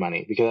going to print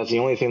money, because that's the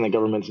only thing that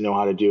governments know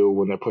how to do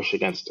when they're pushed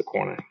against the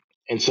corner.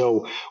 And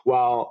so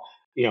while,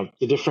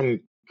 the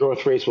different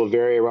growth rates will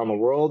vary around the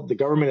world, the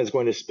government is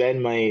going to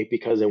spend money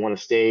because they want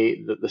to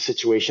stay the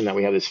situation that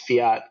we have, this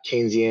fiat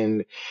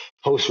Keynesian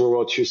post-World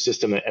War II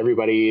system that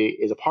everybody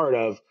is a part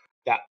of,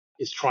 that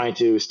is trying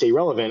to stay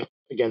relevant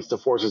against the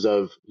forces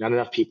of not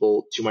enough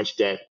people, too much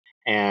debt,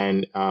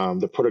 and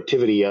the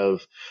productivity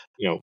of,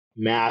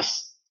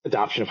 mass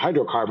adoption of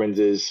hydrocarbons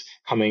is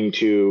coming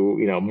to,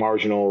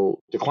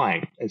 marginal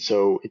decline. And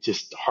so it's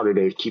just harder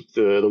to keep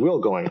the wheel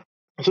going.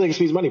 So they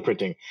can use money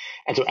printing.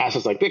 And so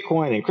assets like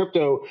Bitcoin and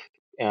crypto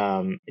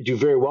do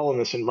very well in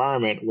this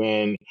environment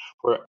when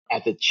we're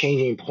at the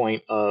changing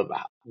point of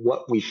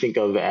what we think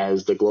of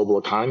as the global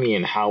economy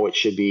and how it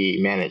should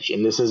be managed.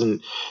 And this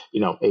isn't,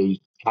 a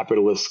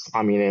capitalist,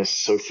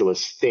 communist,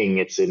 socialist thing.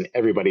 It's an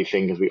everybody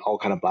thing, because we all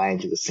kind of buy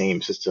into the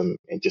same system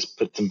and just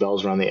put some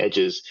bells around the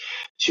edges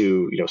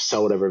to,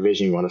 sell whatever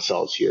vision you want to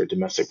sell to your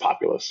domestic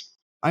populace.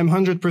 I'm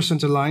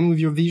 100% aligned with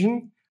your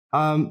vision.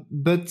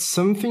 But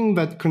something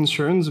that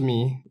concerns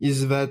me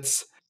is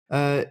that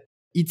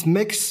it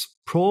makes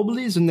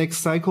probably the next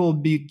cycle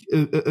be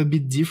a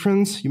bit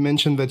different. You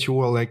mentioned that you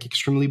were like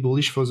extremely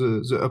bullish for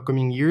the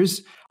upcoming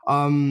years.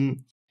 And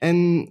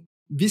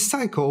this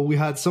cycle, we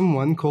had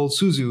someone called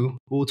Suzu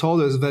who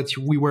told us that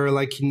we were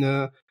like in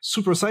a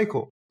super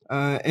cycle.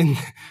 And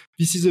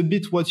this is a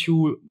bit what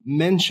you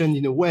mentioned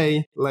in a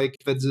way, like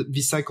that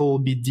this cycle will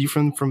be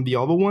different from the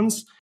other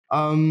ones.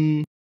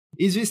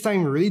 Is this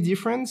time really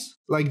different?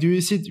 Like, do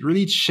you see it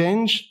really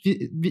change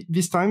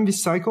this time,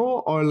 this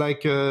cycle? Or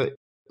like,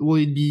 will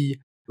it be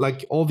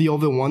like all the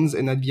other ones?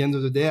 And at the end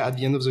of the day, at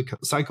the end of the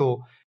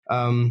cycle,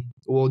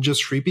 we'll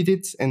just repeat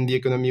it and the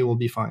economy will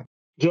be fine.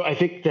 So I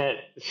think that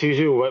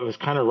Suzu was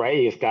kind of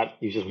right.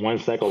 He's just one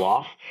cycle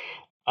off.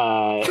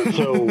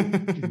 So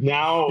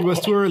now it was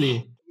too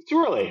early.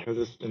 Too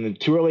early. And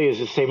too early is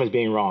the same as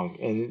being wrong.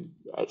 And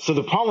so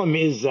the problem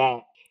is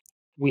that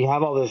we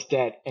have all this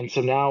debt. And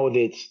so now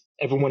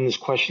everyone is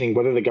questioning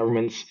whether the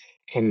governments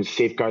can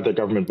safeguard their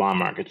government bond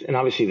markets. And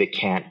obviously they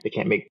can't. They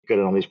can't make good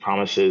on all these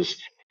promises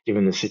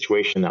given the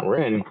situation that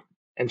we're in.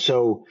 And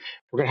so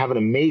we're going to have an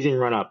amazing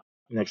run up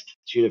the next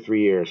 2 to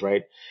 3 years,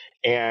 right?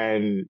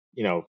 And,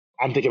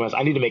 I'm thinking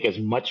I need to make as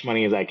much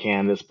money as I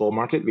can this bull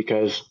market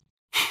because,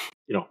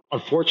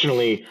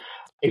 unfortunately,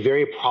 a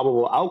very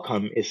probable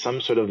outcome is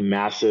some sort of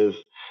massive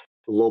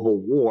global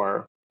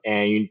war,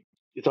 and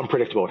it's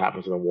unpredictable what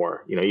happens in a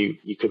war.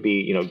 You could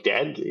be,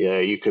 dead,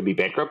 you could be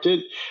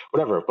bankrupted,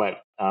 whatever.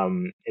 But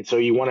and so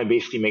you want to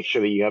basically make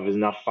sure that you have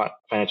enough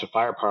financial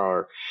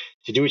firepower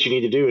to do what you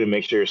need to do to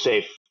make sure you're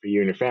safe for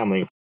you and your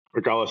family,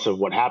 regardless of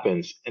what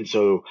happens. And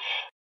so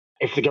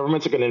if the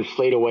governments are going to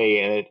inflate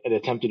away and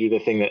attempt to do the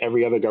thing that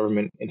every other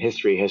government in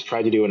history has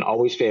tried to do and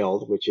always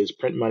failed, which is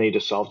print money to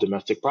solve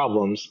domestic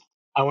problems,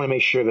 I want to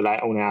make sure that I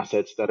own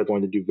assets that are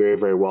going to do very,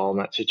 very well in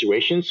that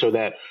situation so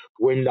that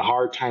when the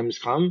hard times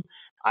come,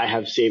 I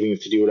have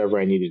savings to do whatever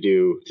I need to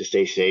do to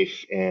stay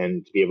safe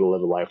and to be able to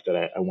live a life that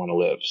I want to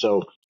live.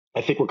 So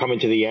I think we're coming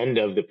to the end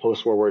of the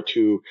post-World War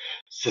II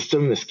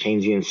system, this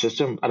Keynesian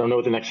system. I don't know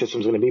what the next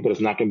system is going to be, but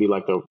it's not going to be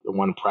like the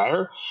one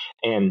prior.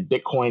 And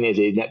Bitcoin is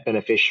a net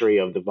beneficiary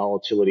of the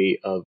volatility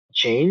of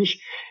change.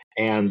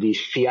 And these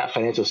fiat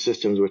financial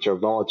systems, which are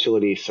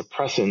volatility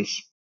suppressants,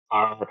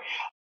 are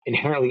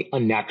inherently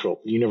unnatural.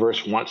 The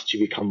universe wants to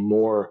become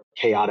more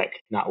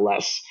chaotic, not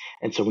less.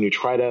 And so when you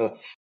try to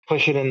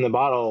push it in the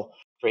bottle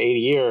for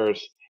 80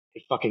 years,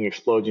 it fucking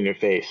explodes in your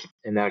face.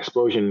 And that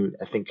explosion,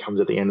 I think, comes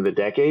at the end of the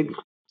decade.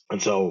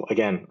 And so,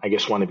 again, I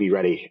just want to be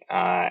ready.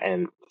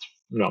 And,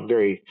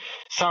 very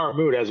sour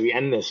mood as we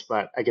end this,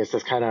 but I guess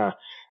that's kind of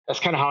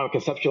how I'm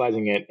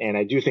conceptualizing it. And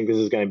I do think this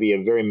is going to be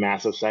a very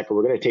massive cycle.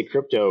 We're going to take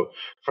crypto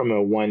from a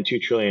 1-2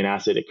 trillion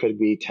asset. It could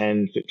be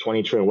 10,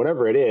 20 trillion,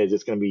 whatever it is.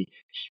 It's going to be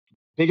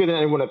bigger than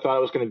anyone thought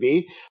it was going to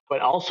be,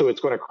 but also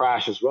it's going to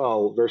crash as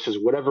well versus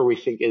whatever we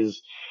think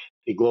is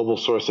the global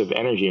source of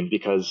energy,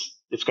 because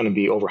it's going to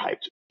be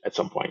overhyped at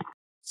some point.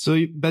 So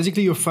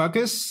basically your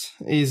focus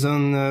is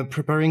on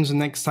preparing the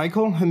next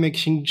cycle and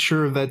making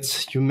sure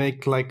that you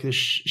make like a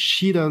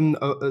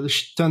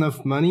ton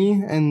of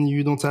money and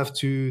you don't have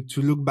to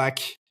look back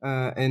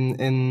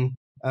and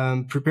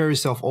prepare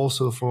yourself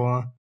also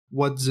for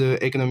what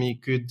the economy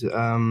could,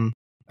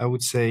 I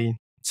would say,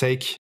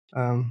 take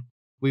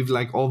with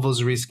like all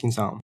those risks in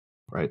town,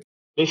 right?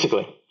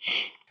 Basically.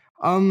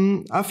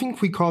 I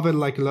think we covered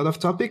like a lot of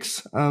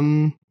topics.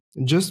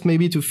 Just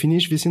maybe to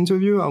finish this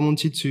interview, I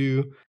wanted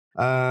to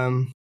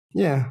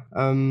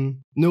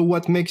know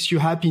what makes you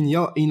happy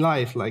in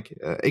life, like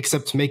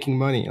except making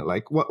money.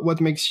 Like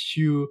what makes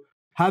you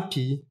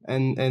happy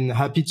and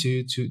happy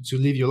to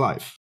live your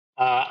life?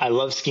 I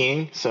love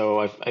skiing,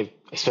 so I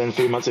spend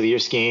 3 months of the year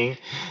skiing.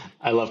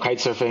 I love kite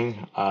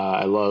surfing.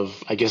 I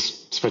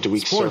spent a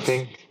week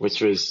surfing,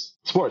 which was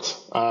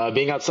sports.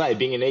 Being outside,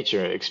 being in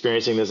nature,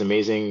 experiencing this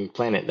amazing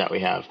planet that we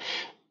have.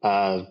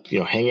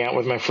 Hanging out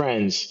with my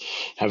friends,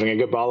 having a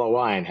good bottle of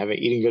wine,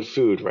 eating good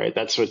food, right?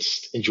 That's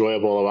what's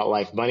enjoyable about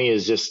life. Money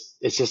is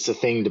just a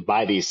thing to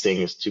buy these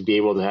things, to be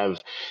able to have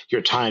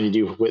your time to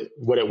do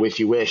what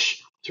you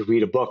wish, to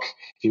read a book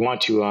if you want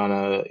to on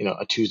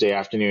a Tuesday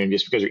afternoon,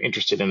 just because you're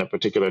interested in a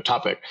particular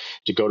topic,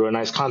 to go to a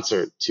nice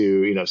concert,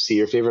 to, see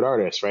your favorite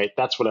artist, right?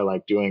 That's what I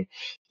like doing.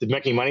 The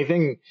making money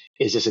thing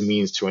is just a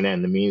means to an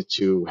end, the means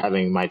to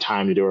having my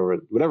time to do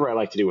whatever I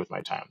like to do with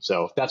my time.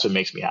 So that's what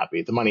makes me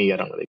happy. The money,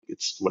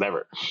 it's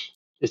whatever.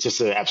 It's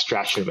just an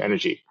abstraction of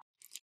energy.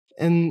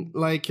 And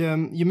like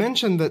you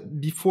mentioned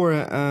that before,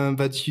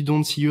 that you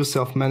don't see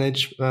yourself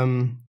manage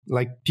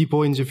like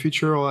people in the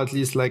future, or at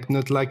least like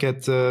not like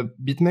at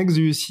Bitmex.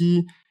 Do you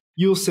see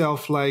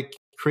yourself like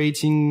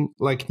creating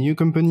like new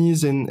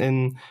companies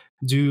and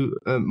do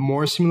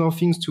more similar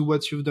things to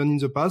what you've done in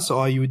the past?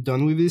 Or are you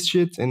done with this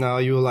shit? And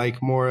are you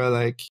like more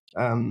like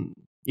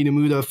in a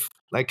mood of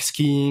like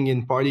skiing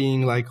and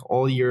partying like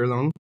all year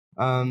long?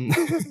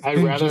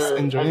 I'd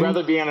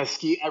rather be on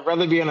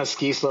a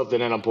ski slope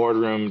than in a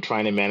boardroom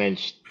trying to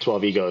manage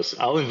 12 egos.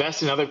 I'll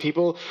invest in other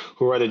people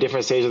who are at a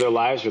different stage of their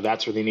lives where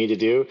that's what they need to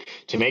do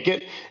to make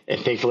it,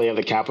 and thankfully I have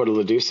the capital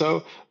to do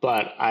so.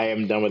 But I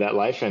am done with that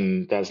life,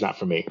 and that's not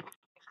for me.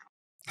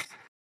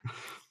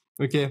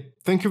 Okay,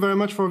 thank you very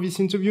much for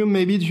this interview.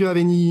 Maybe do you have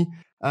any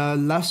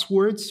Last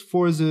thoughts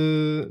for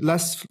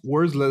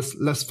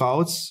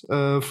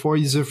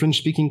the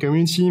French-speaking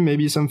community.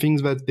 Maybe some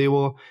things that they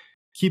will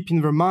keep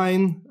in their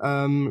mind.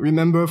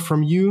 Remember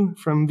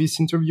from this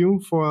interview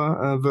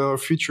for the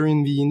future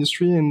in the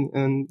industry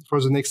and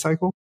for the next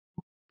cycle.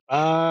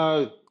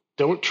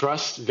 Don't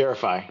trust,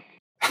 verify.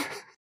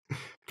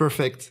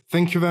 Perfect.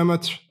 Thank you very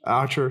much,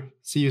 Arthur.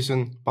 See you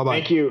soon. Bye-bye.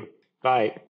 Thank you. Bye.